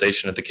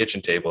conversation at the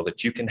kitchen table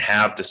that you can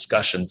have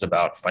discussions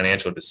about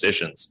financial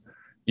decisions.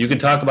 You can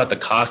talk about the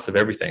cost of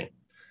everything.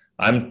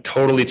 I'm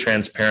totally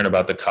transparent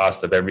about the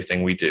cost of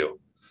everything we do.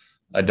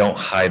 I don't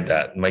hide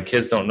that. My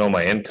kids don't know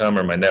my income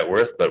or my net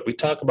worth, but we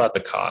talk about the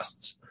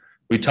costs.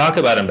 We talk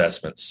about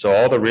investments. So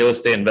all the real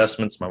estate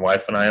investments my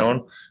wife and I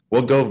own,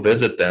 we'll go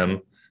visit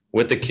them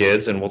with the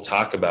kids and we'll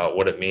talk about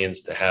what it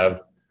means to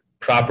have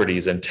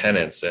properties and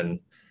tenants and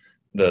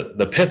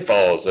the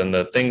pitfalls and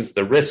the things,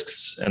 the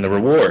risks and the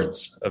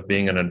rewards of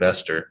being an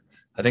investor.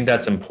 I think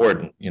that's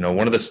important.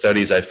 One of the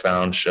studies I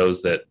found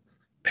shows that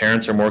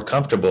parents are more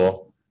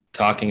comfortable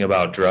talking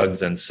about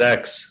drugs and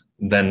sex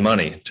than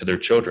money to their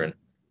children.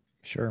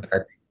 Sure.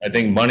 I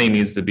think money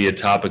needs to be a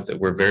topic that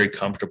we're very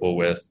comfortable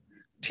with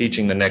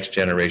teaching the next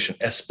generation,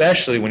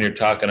 especially when you're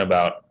talking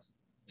about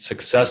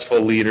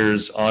successful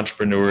leaders,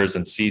 entrepreneurs,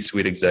 and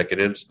C-suite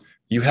executives.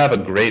 You have a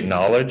great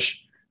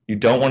knowledge. You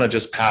don't want to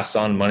just pass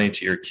on money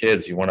to your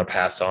kids. You want to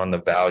pass on the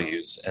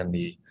values and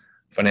the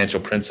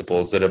financial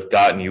principles that have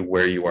gotten you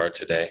where you are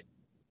today.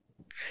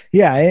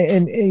 Yeah.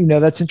 And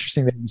that's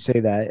interesting that you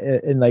say that,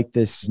 and like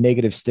this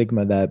negative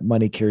stigma that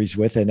money carries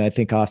with it. And I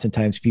think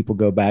oftentimes people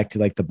go back to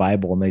like the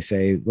Bible and they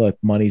say, look,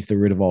 money's the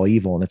root of all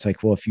evil. And it's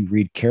like, well, if you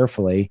read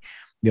carefully,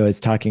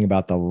 it's talking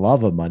about the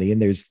love of money, and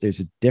there's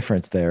a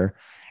difference there.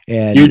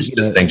 And huge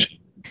distinction.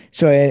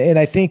 So, and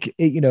I think,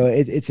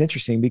 it's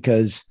interesting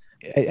because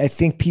I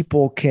think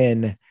people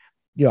can,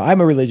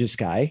 I'm a religious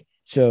guy.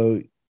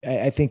 So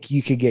I think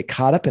you could get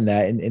caught up in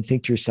that and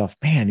think to yourself,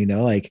 man,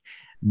 like,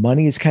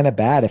 money is kind of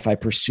bad. If I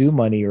pursue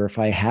money, or if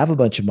I have a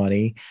bunch of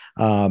money,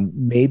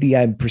 maybe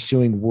I'm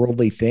pursuing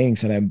worldly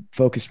things and I'm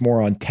focused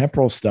more on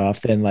temporal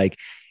stuff than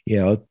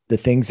the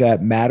things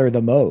that matter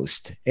the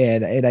most.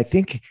 And I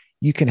think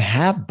you can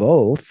have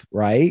both,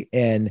 right?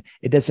 And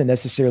it doesn't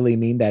necessarily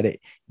mean that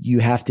you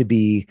have to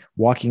be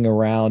walking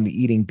around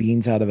eating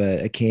beans out of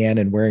a can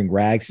and wearing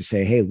rags to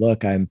say, hey,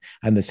 look, I'm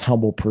this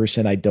humble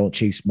person. I don't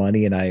chase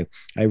money. And I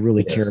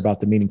really care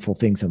about the meaningful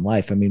things in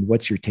life. I mean,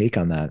 what's your take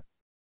on that?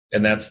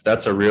 And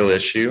that's a real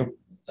issue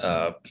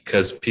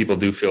because people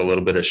do feel a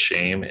little bit of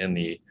shame in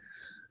the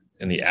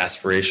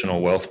aspirational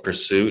wealth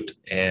pursuit.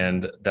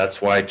 And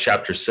that's why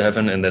chapter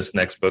 7 in this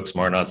next book,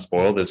 Smart Not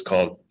Spoiled, is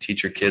called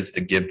Teach Your Kids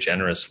to Give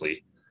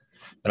Generously.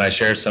 And I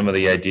share some of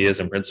the ideas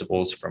and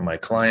principles from my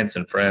clients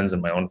and friends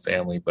and my own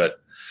family. But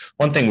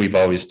one thing we've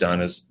always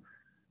done is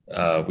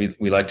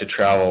we like to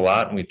travel a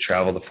lot, and we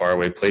travel to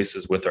faraway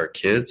places with our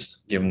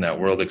kids, give them that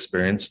world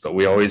experience. But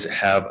we always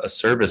have a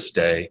service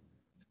day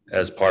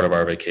as part of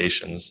our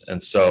vacations.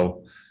 And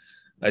so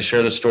I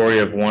share the story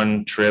of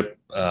one trip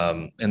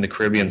in the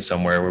Caribbean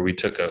somewhere where we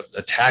took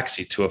a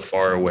taxi to a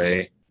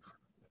faraway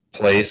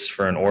place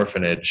for an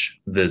orphanage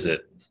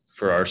visit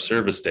for our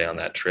service day on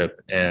that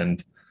trip.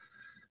 And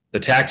the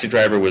taxi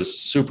driver was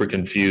super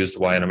confused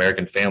why an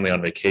American family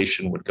on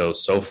vacation would go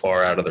so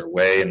far out of their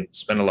way and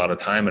spend a lot of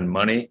time and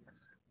money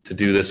to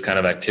do this kind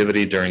of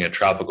activity during a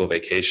tropical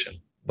vacation.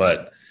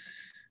 But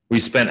we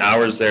spent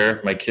hours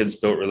there. My kids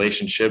built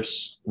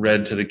relationships,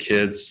 read to the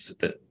kids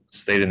that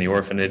stayed in the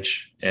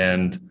orphanage.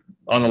 And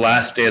on the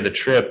last day of the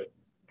trip,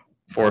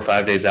 4 or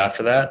 5 days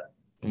after that,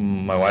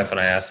 my wife and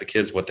I asked the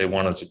kids what they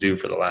wanted to do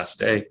for the last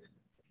day.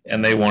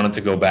 And they wanted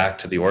to go back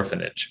to the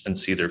orphanage and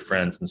see their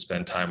friends and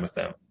spend time with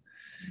them.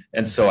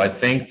 And so I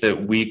think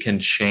that we can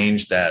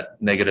change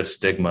that negative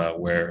stigma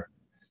where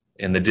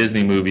in the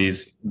Disney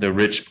movies, the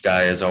rich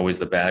guy is always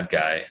the bad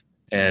guy.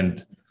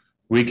 And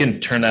we can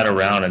turn that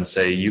around and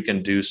say, you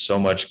can do so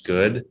much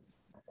good.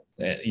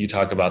 You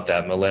talk about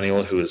that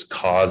millennial who is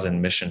cause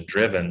and mission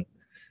driven.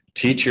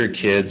 Teach your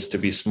kids to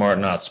be smart,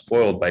 not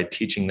spoiled, by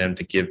teaching them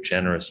to give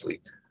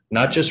generously,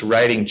 not just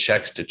writing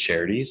checks to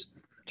charities,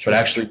 but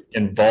actually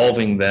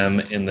involving them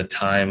in the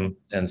time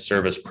and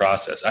service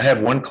process. I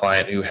have one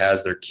client who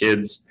has their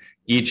kids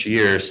each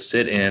year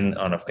sit in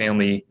on a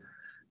family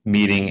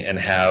meeting and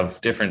have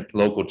different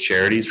local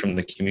charities from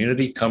the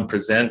community come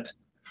present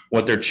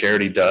what their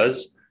charity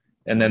does.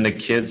 And then the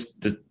kids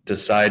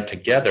decide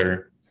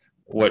together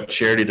what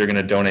charity they're going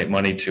to donate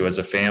money to as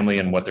a family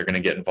and what they're going to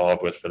get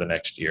involved with for the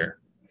next year.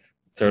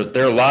 So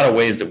there are a lot of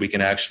ways that we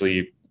can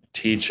actually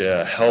teach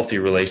a healthy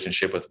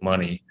relationship with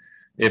money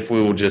if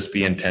we will just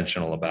be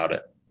intentional about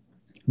it.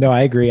 No,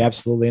 I agree.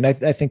 Absolutely. And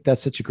I think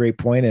that's such a great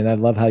point. And I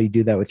love how you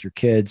do that with your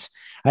kids.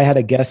 I had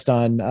a guest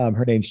on,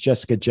 her name's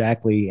Jessica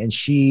Jackley, and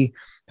she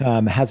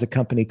has a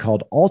company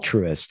called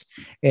Altruist.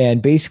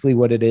 And basically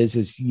what it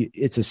is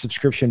it's a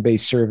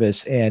subscription-based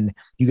service, and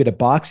you get a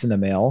box in the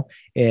mail,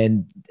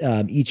 and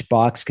each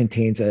box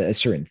contains a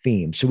certain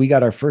theme. So we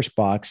got our first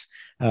box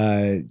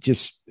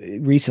just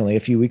recently,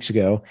 a few weeks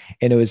ago,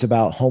 and it was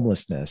about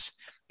homelessness.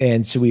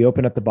 And so we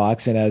opened up the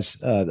box, and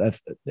as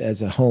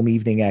a home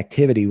evening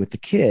activity with the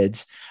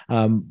kids,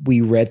 we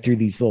read through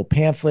these little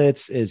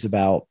pamphlets. Is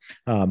about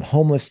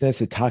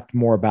homelessness. It talked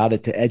more about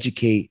it to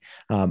educate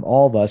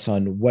all of us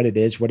on what it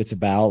is, what it's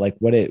about, like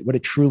what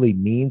it truly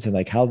means, and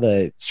like how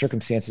the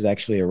circumstances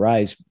actually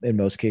arise in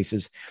most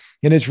cases.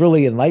 And it's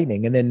really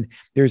enlightening. And then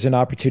there's an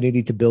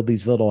opportunity to build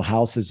these little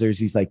houses. There's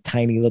these like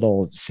tiny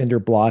little cinder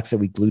blocks that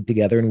we glued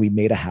together, and we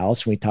made a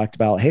house. And we talked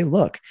about, hey,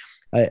 look,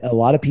 a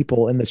lot of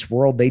people in this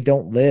world, they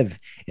don't live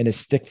in a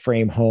stick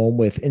frame home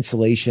with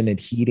insulation and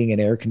heating and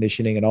air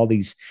conditioning and all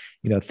these,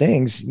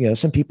 things.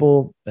 Some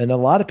people, and a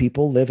lot of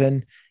people, live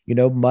in,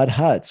 mud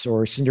huts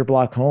or cinder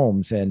block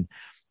homes. And,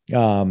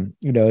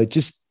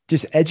 just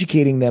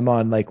educating them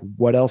on like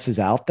what else is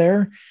out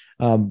there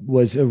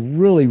was a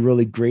really,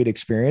 really great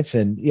experience.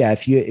 And yeah,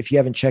 if you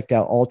haven't checked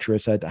out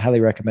Altruist, I'd highly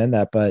recommend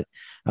that. But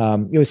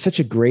it was such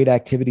a great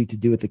activity to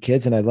do with the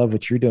kids. And I love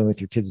what you're doing with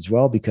your kids as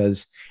well,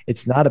 because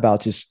it's not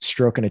about just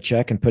stroking a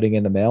check and putting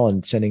in the mail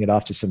and sending it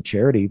off to some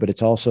charity, but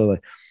it's also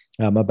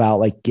about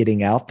like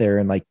getting out there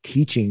and like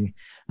teaching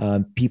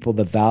people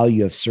the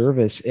value of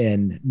service,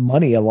 and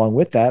money along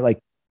with that, like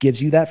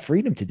gives you that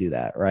freedom to do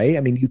that. Right. I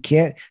mean, you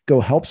can't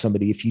go help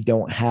somebody if you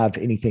don't have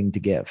anything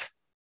to give.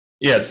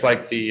 Yeah. It's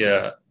like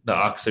the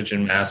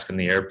oxygen mask in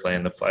the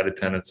airplane. The flight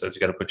attendant says you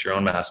got to put your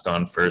own mask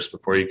on first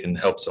before you can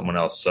help someone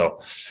else. So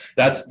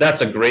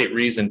that's a great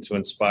reason to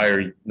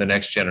inspire the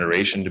next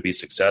generation to be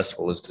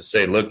successful, is to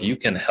say, look, you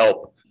can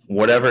help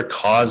whatever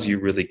cause you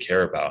really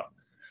care about.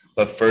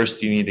 But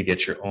first you need to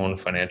get your own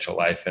financial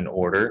life in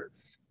order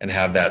and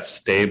have that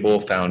stable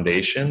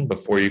foundation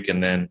before you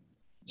can then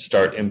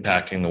start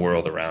impacting the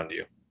world around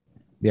you.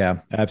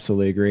 Yeah,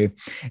 absolutely agree.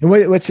 And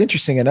what's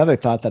interesting, another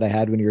thought that I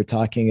had when you were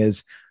talking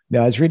is, I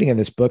was reading in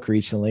this book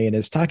recently, and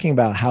it's talking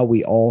about how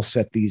we all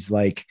set these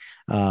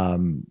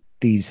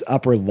these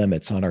upper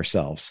limits on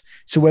ourselves.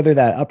 So whether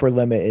that upper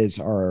limit is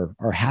our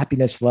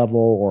happiness level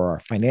or our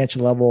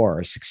financial level or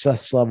our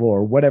success level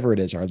or whatever it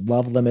is, our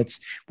love limits,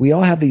 we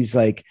all have these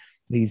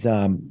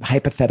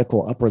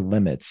hypothetical upper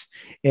limits.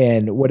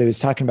 And what it was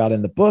talking about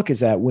in the book is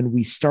that when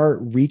we start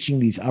reaching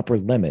these upper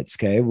limits,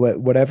 okay,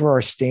 whatever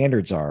our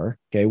standards are,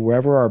 okay,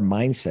 wherever our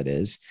mindset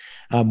is,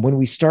 when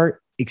we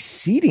start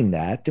exceeding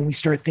that, then we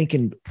start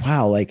thinking,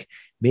 wow, like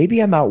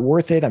maybe I'm not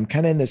worth it. I'm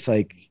kind of in this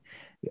like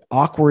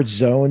awkward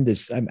zone,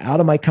 I'm out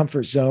of my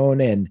comfort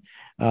zone. And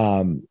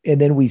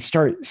then we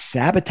start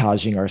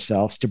sabotaging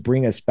ourselves to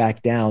bring us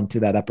back down to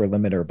that upper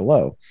limit or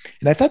below.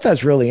 And I thought that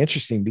was really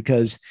interesting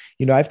because,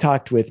 I've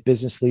talked with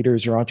business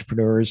leaders or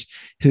entrepreneurs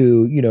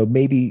who,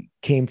 maybe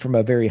came from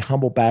a very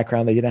humble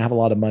background. They didn't have a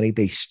lot of money.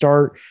 They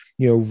start,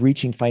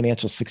 reaching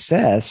financial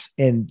success,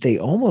 and they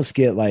almost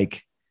get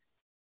like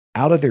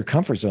out of their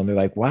comfort zone. They're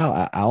like,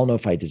 wow, I don't know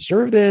if I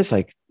deserve this.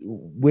 Like,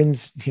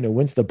 when's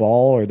the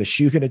ball or the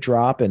shoe going to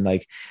drop? And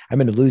like, I'm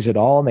going to lose it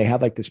all. And they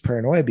have like this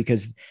paranoia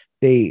because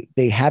they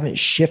haven't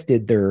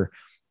shifted their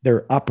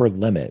upper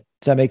limit.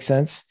 Does that make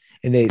sense?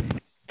 And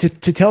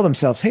to tell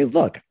themselves, hey,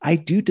 look, I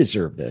do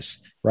deserve this.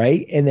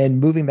 Right. And then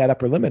moving that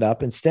upper limit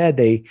up, instead,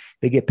 they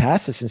get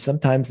past this, and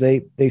sometimes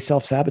they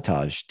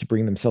self-sabotage to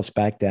bring themselves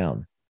back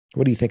down.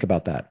 What do you think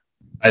about that?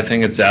 I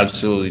think it's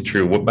absolutely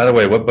true. By the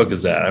way, what book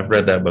is that? I've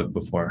read that book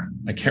before.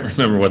 I can't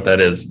remember what that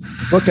is.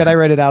 The book that I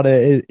read it out,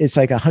 it's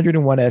like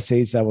 101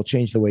 essays that will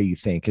change the way you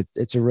think.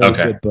 It's a really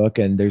good book.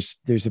 And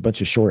there's a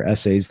bunch of short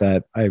essays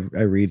that I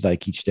read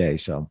like each day.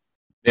 So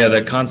yeah,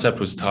 that concept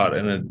was taught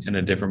in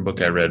a different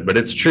book I read, but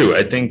it's true.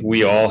 I think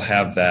we all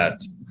have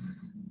that.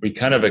 We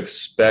kind of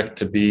expect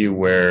to be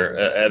where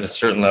at a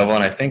certain level.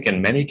 And I think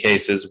in many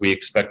cases, we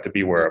expect to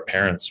be where our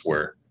parents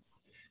were.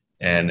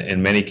 And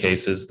in many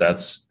cases,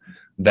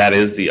 that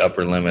is the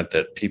upper limit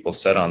that people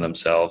set on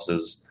themselves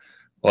is,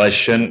 well, I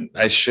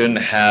shouldn't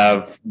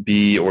have,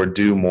 be, or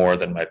do more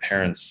than my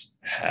parents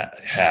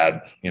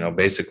had,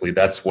 basically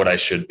that's what I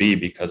should be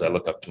because I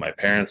look up to my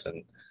parents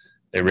and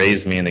they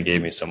raised me and they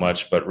gave me so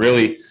much. But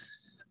really,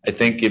 I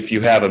think if you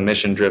have a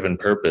mission driven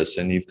purpose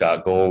and you've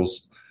got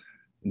goals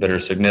that are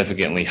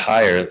significantly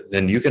higher,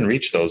 then you can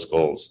reach those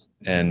goals.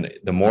 And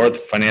the more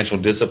financial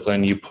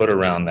discipline you put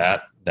around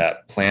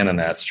that plan and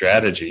that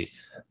strategy,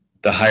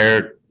 the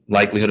higher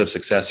likelihood of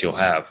success you'll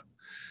have.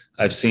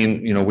 I've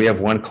seen, we have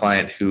one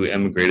client who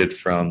immigrated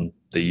from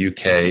the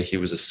UK. He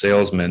was a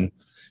salesman.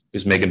 He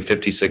was making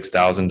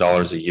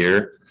 $56,000 a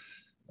year.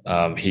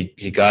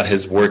 He got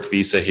his work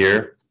visa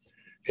here.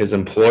 His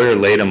employer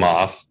laid him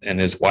off, and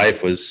his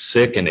wife was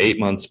sick and 8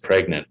 months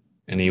pregnant.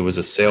 And he was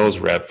a sales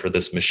rep for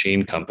this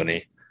machine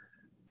company.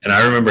 And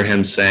I remember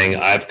him saying,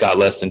 I've got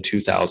less than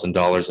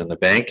 $2,000 in the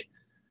bank.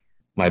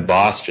 My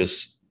boss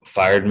just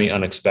fired me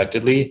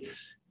unexpectedly.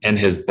 And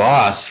his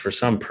boss, for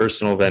some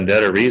personal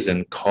vendetta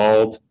reason,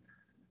 called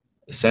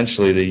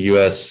essentially the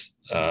U.S.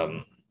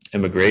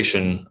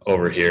 Immigration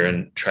over here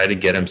and tried to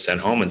get him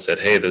sent home and said,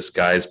 hey, this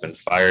guy's been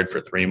fired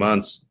for 3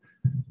 months.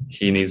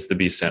 He needs to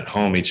be sent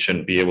home. He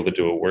shouldn't be able to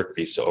do a work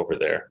visa over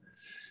there.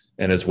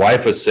 And his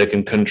wife was sick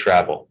and couldn't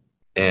travel.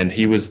 And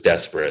he was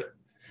desperate.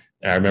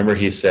 And I remember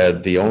he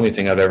said, the only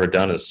thing I've ever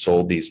done is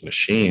sold these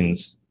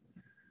machines.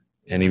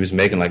 And he was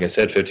making, like I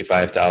said,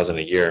 $55,000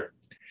 a year.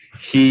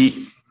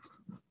 He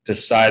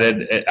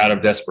decided out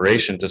of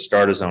desperation to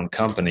start his own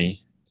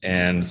company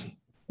and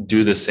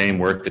do the same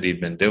work that he'd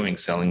been doing,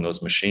 selling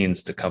those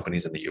machines to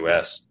companies in the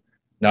US.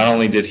 Not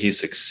only did he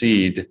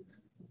succeed,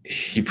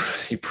 he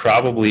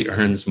probably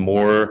earns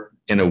more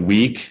in a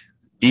week,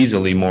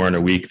 easily more in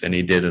a week than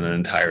he did in an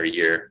entire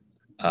year.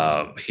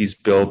 He's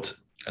built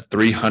a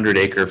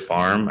 300-acre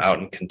farm out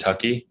in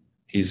Kentucky.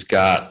 He's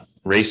got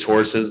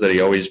racehorses that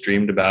he always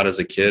dreamed about as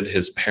a kid.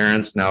 His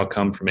parents now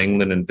come from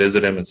England and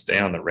visit him and stay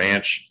on the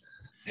ranch.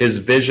 His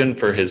vision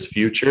for his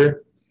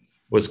future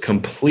was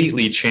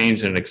completely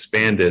changed and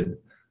expanded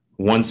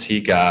once he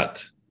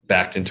got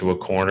backed into a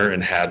corner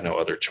and had no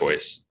other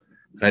choice.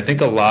 And I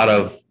think a lot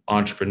of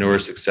entrepreneur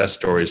success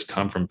stories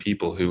come from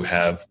people who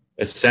have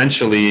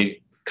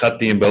essentially cut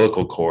the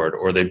umbilical cord,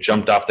 or they've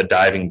jumped off the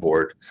diving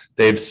board.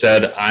 They've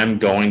said, I'm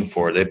going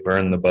for it. They've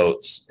burned the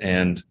boats.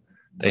 And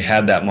they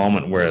had that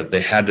moment where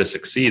they had to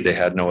succeed. They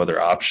had no other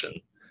option.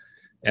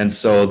 And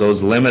so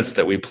those limits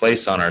that we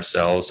place on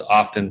ourselves,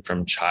 often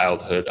from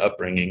childhood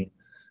upbringing,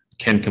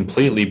 can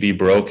completely be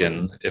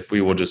broken if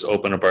we will just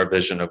open up our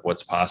vision of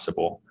what's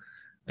possible.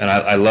 And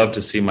I love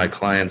to see my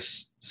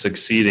clients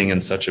succeeding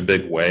in such a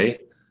big way,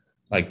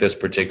 like this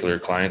particular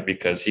client,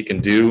 because he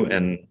can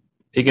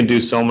do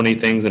so many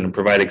things and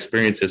provide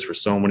experiences for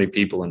so many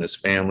people in his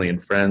family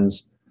and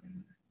friends.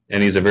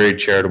 And he's a very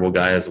charitable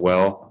guy as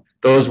well.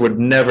 Those would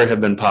never have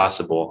been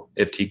possible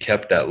if he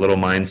kept that little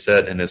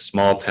mindset in his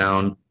small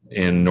town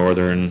in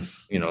northern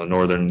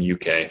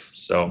UK.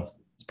 So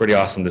it's pretty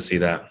awesome to see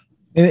that.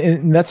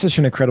 And that's such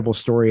an incredible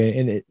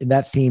story. And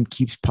that theme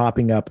keeps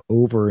popping up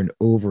over and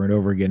over and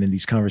over again in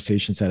these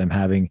conversations that I'm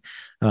having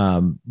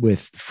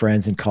with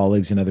friends and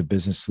colleagues and other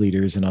business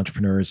leaders and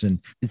entrepreneurs. And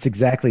it's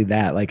exactly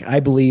that. Like, I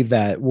believe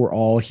that we're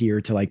all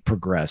here to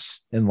progress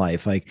in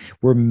life. Like,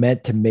 we're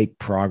meant to make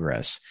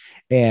progress.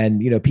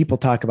 And, people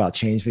talk about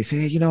change. They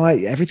say,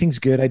 everything's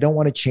good. I don't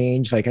want to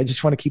change. Like, I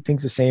just want to keep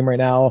things the same right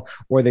now.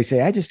 Or they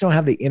say, I just don't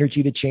have the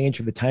energy to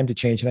change or the time to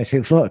change. And I say,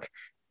 look,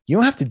 you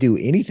don't have to do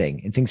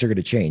anything and things are going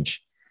to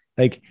change.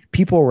 Like,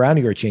 people around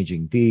you are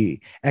changing. The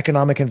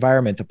economic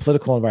environment, the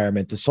political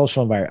environment, the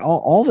social environment,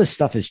 all this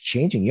stuff is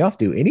changing. You don't have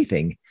to do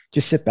anything.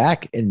 Just sit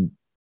back and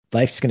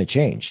life's going to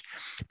change.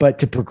 But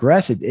to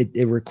progress,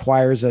 it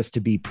requires us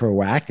to be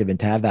proactive and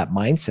to have that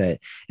mindset.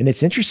 And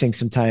it's interesting.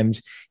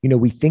 Sometimes,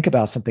 we think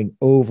about something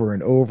over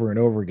and over and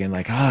over again,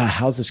 like,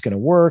 how's this going to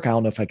work? I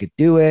don't know if I could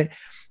do it,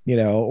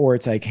 or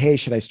it's like, hey,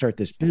 should I start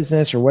this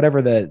business or whatever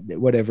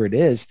it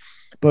is.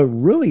 But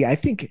really, I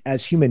think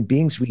as human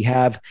beings, we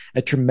have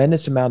a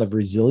tremendous amount of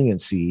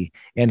resiliency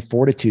and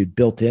fortitude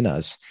built in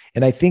us.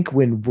 And I think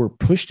when we're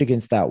pushed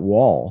against that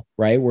wall,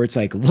 right, where it's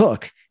like,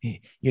 look,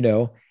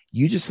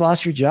 you just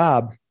lost your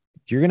job,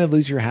 you're going to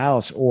lose your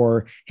house,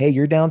 or, hey,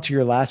 you're down to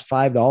your last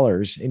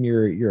 $5 in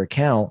your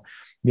account,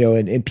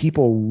 and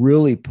people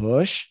really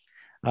push.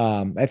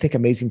 I think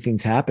amazing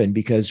things happen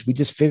because we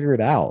just figure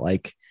it out.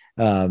 Like,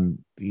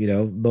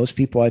 Most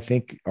people I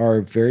think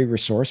are very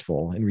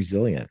resourceful and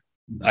resilient.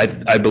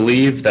 I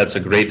believe that's a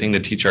great thing to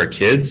teach our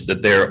kids,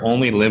 that they're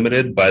only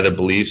limited by the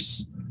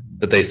beliefs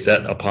that they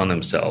set upon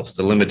themselves,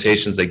 the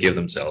limitations they give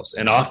themselves.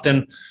 And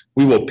often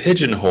we will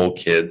pigeonhole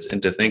kids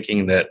into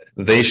thinking that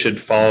they should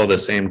follow the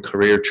same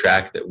career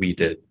track that we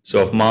did.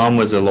 So if mom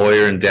was a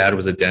lawyer and dad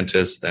was a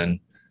dentist, then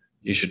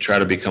you should try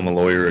to become a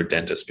lawyer or a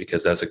dentist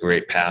because that's a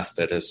great path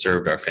that has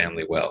served our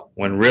family well.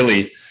 When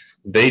really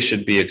they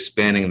should be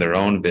expanding their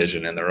own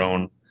vision and their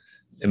own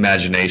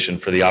imagination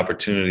for the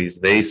opportunities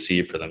they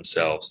see for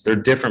themselves. They're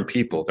different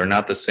people. They're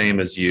not the same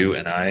as you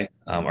and I.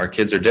 Our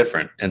kids are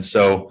different. And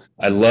so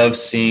I love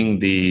seeing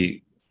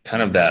the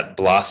kind of that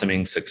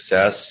blossoming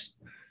success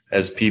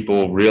as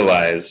people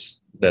realize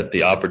that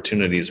the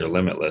opportunities are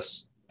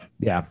limitless.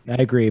 Yeah,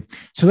 I agree.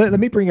 So let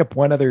me bring up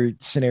one other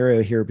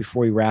scenario here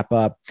before we wrap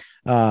up.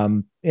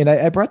 And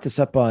I brought this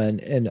up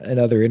in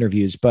other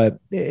interviews, but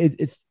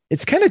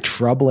it's kind of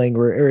troubling,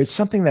 or it's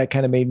something that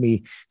kind of made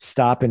me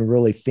stop and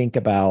really think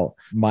about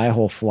my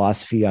whole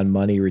philosophy on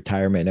money,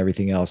 retirement, and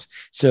everything else.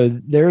 So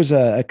there's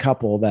a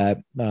couple that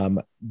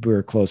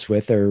we're close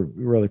with, they're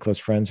really close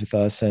friends with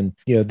us. And,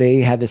 they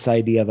had this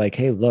idea of like,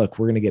 hey, look,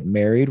 we're going to get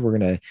married. We're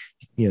going to,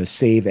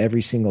 save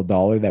every single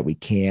dollar that we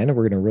can.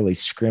 We're going to really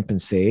scrimp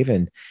and save.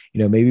 And,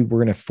 maybe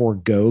we're going to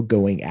forego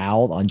going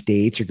out on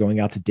dates or going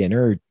out to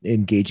dinner or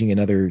engaging in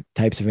other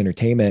types of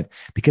entertainment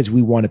because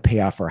we want to pay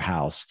off our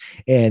house.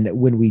 And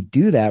when we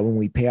do that, when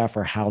we pay off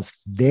our house,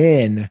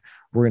 then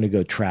we're going to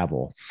go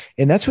travel.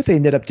 And that's what they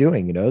ended up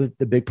doing.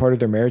 The big part of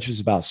their marriage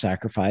was about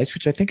sacrifice,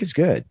 which I think is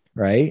good,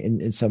 right?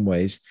 In some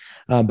ways.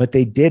 But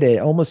they did it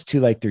almost to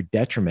like their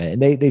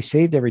detriment, and they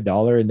saved every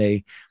dollar,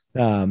 and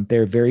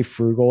they're very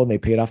frugal, and they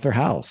paid off their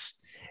house.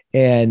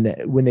 And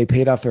when they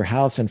paid off their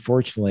house,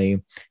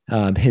 unfortunately,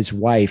 his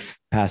wife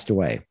passed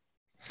away.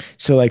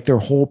 So like their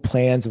whole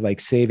plans of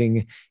like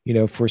saving,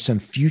 for some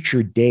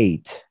future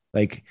date,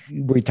 like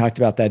we talked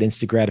about that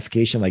instant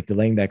gratification, like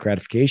delaying that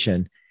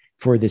gratification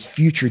for this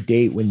future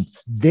date when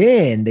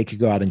then they could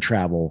go out and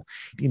travel.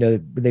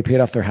 When they paid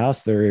off their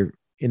house, they're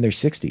in their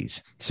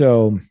 60s.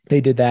 So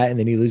they did that, and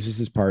then he loses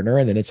his partner.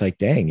 And then it's like,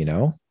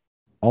 dang,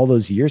 all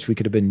those years we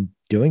could have been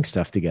doing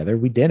stuff together.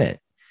 We didn't.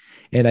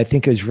 And I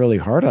think it was really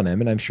hard on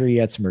him. And I'm sure he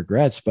had some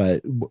regrets,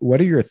 but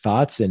what are your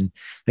thoughts? And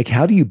like,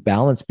 how do you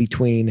balance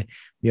between,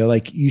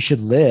 like you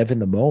should live in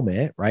the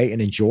moment, right?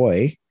 And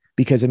enjoy,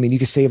 because you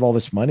can save all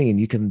this money and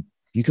you can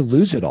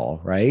lose it all,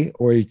 right?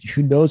 Or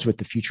who knows what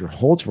the future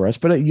holds for us,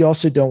 but you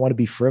also don't want to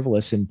be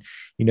frivolous and,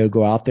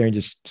 go out there and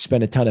just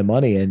spend a ton of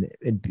money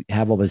and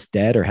have all this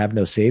debt or have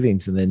no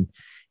savings. And then,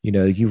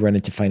 you run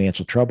into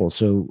financial trouble.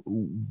 So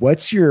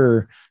what's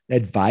your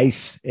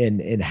advice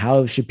and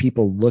how should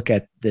people look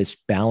at this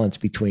balance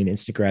between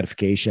instant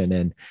gratification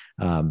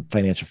and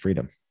financial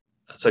freedom?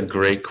 That's a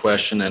great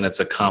question. And it's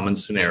a common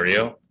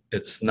scenario.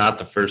 It's not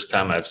the first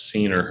time I've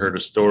seen or heard a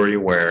story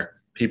where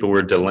people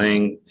were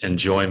delaying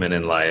enjoyment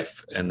in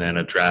life and then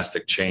a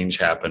drastic change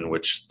happened,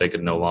 which they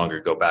could no longer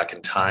go back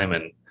in time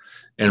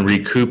and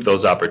recoup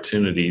those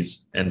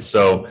opportunities. And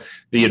so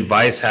the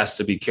advice has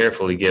to be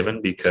carefully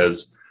given,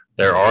 because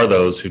there are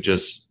those who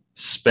just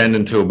spend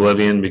into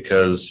oblivion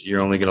because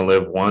you're only going to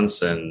live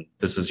once and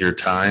this is your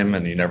time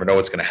and you never know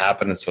what's going to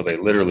happen. And so they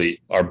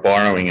literally are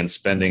borrowing and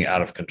spending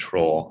out of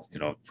control,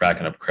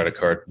 racking up credit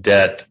card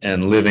debt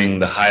and living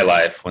the high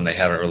life when they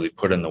haven't really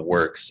put in the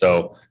work.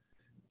 So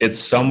it's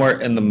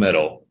somewhere in the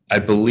middle. I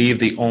believe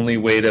the only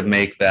way to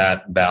make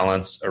that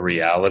balance a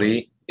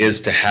reality is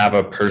to have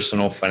a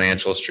personal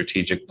financial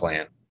strategic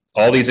plan.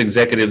 All these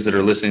executives that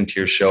are listening to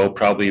your show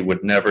probably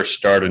would never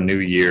start a new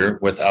year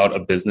without a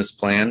business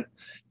plan.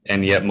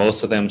 And yet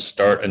most of them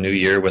start a new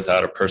year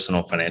without a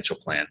personal financial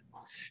plan.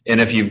 And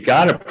if you've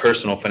got a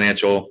personal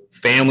financial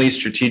family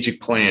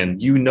strategic plan,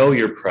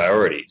 your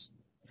priorities.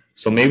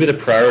 So maybe the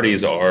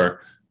priorities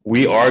are,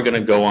 we are going to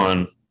go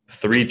on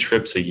 3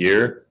 trips a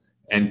year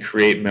and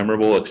create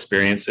memorable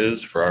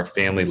experiences for our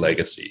family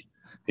legacy.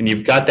 And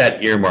you've got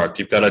that earmarked.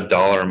 You've got a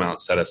dollar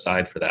amount set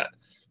aside for that.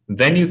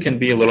 Then you can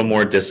be a little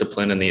more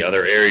disciplined in the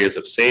other areas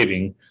of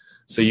saving.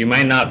 So you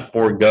might not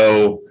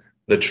forego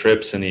the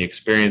trips and the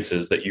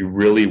experiences that you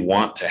really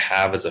want to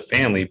have as a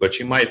family, but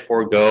you might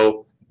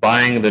forego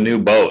buying the new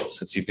boat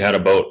since you've had a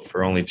boat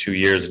for only 2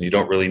 years and you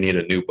don't really need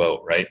a new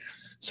boat, right?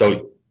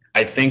 So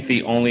I think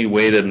the only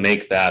way to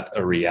make that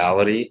a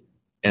reality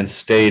and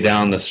stay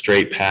down the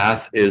straight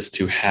path is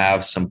to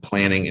have some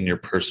planning in your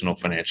personal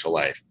financial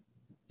life,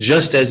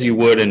 just as you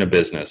would in a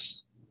business.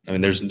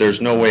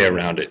 There's no way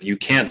around it. You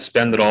can't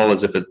spend it all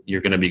as if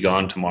you're going to be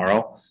gone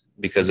tomorrow,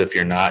 because if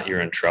you're not, you're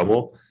in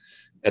trouble.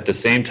 At the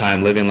same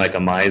time, living like a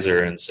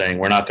miser and saying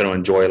we're not going to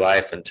enjoy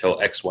life until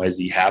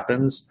XYZ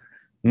happens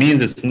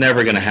means it's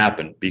never going to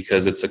happen,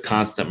 because it's a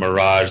constant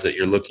mirage that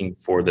you're looking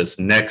for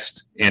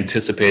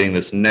anticipating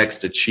this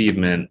next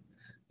achievement,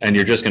 and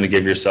you're just going to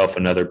give yourself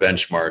another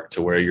benchmark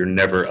to where you're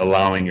never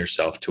allowing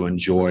yourself to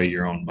enjoy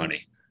your own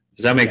money.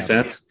 Does that make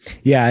sense?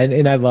 Yeah.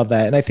 And I love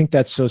that. And I think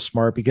that's so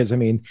smart because,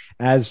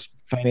 as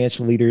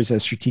financial leaders,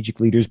 as strategic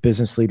leaders,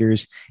 business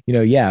leaders,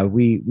 yeah,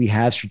 we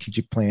have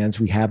strategic plans.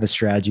 We have a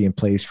strategy in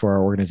place for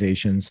our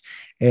organizations,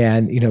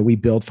 and we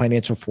build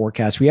financial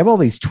forecasts. We have all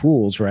these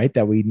tools, right,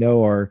 that we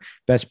know are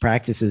best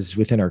practices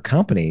within our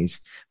companies.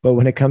 But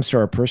when it comes to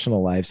our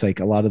personal lives, like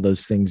a lot of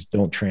those things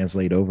don't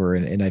translate over,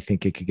 and I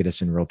think it could get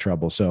us in real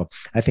trouble. So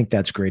I think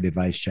that's great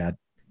advice, Chad.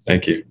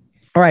 Thank you.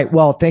 All right.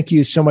 Well, thank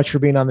you so much for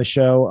being on the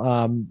show.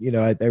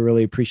 I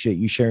really appreciate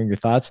you sharing your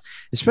thoughts,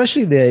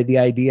 especially the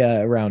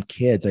idea around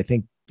kids. I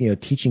think,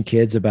 teaching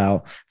kids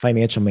about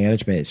financial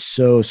management is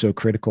so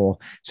critical.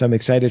 So I'm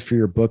excited for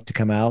your book to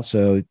come out.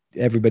 So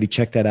everybody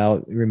check that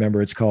out.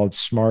 Remember, it's called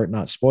Smart,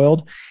 Not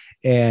Spoiled.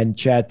 And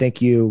Chad,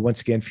 thank you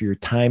once again for your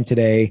time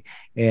today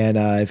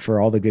and for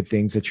all the good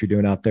things that you're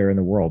doing out there in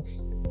the world.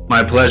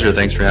 My pleasure.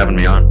 Thanks for having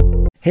me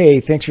on.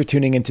 Hey, thanks for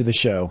tuning into the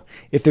show.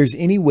 If there's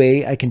any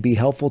way I can be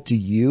helpful to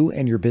you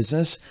and your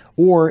business,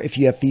 or if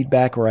you have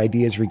feedback or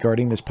ideas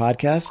regarding this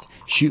podcast,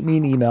 shoot me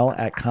an email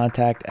at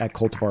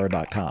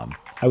contact@cultivar.com.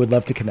 I would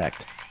love to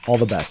connect. All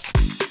the best.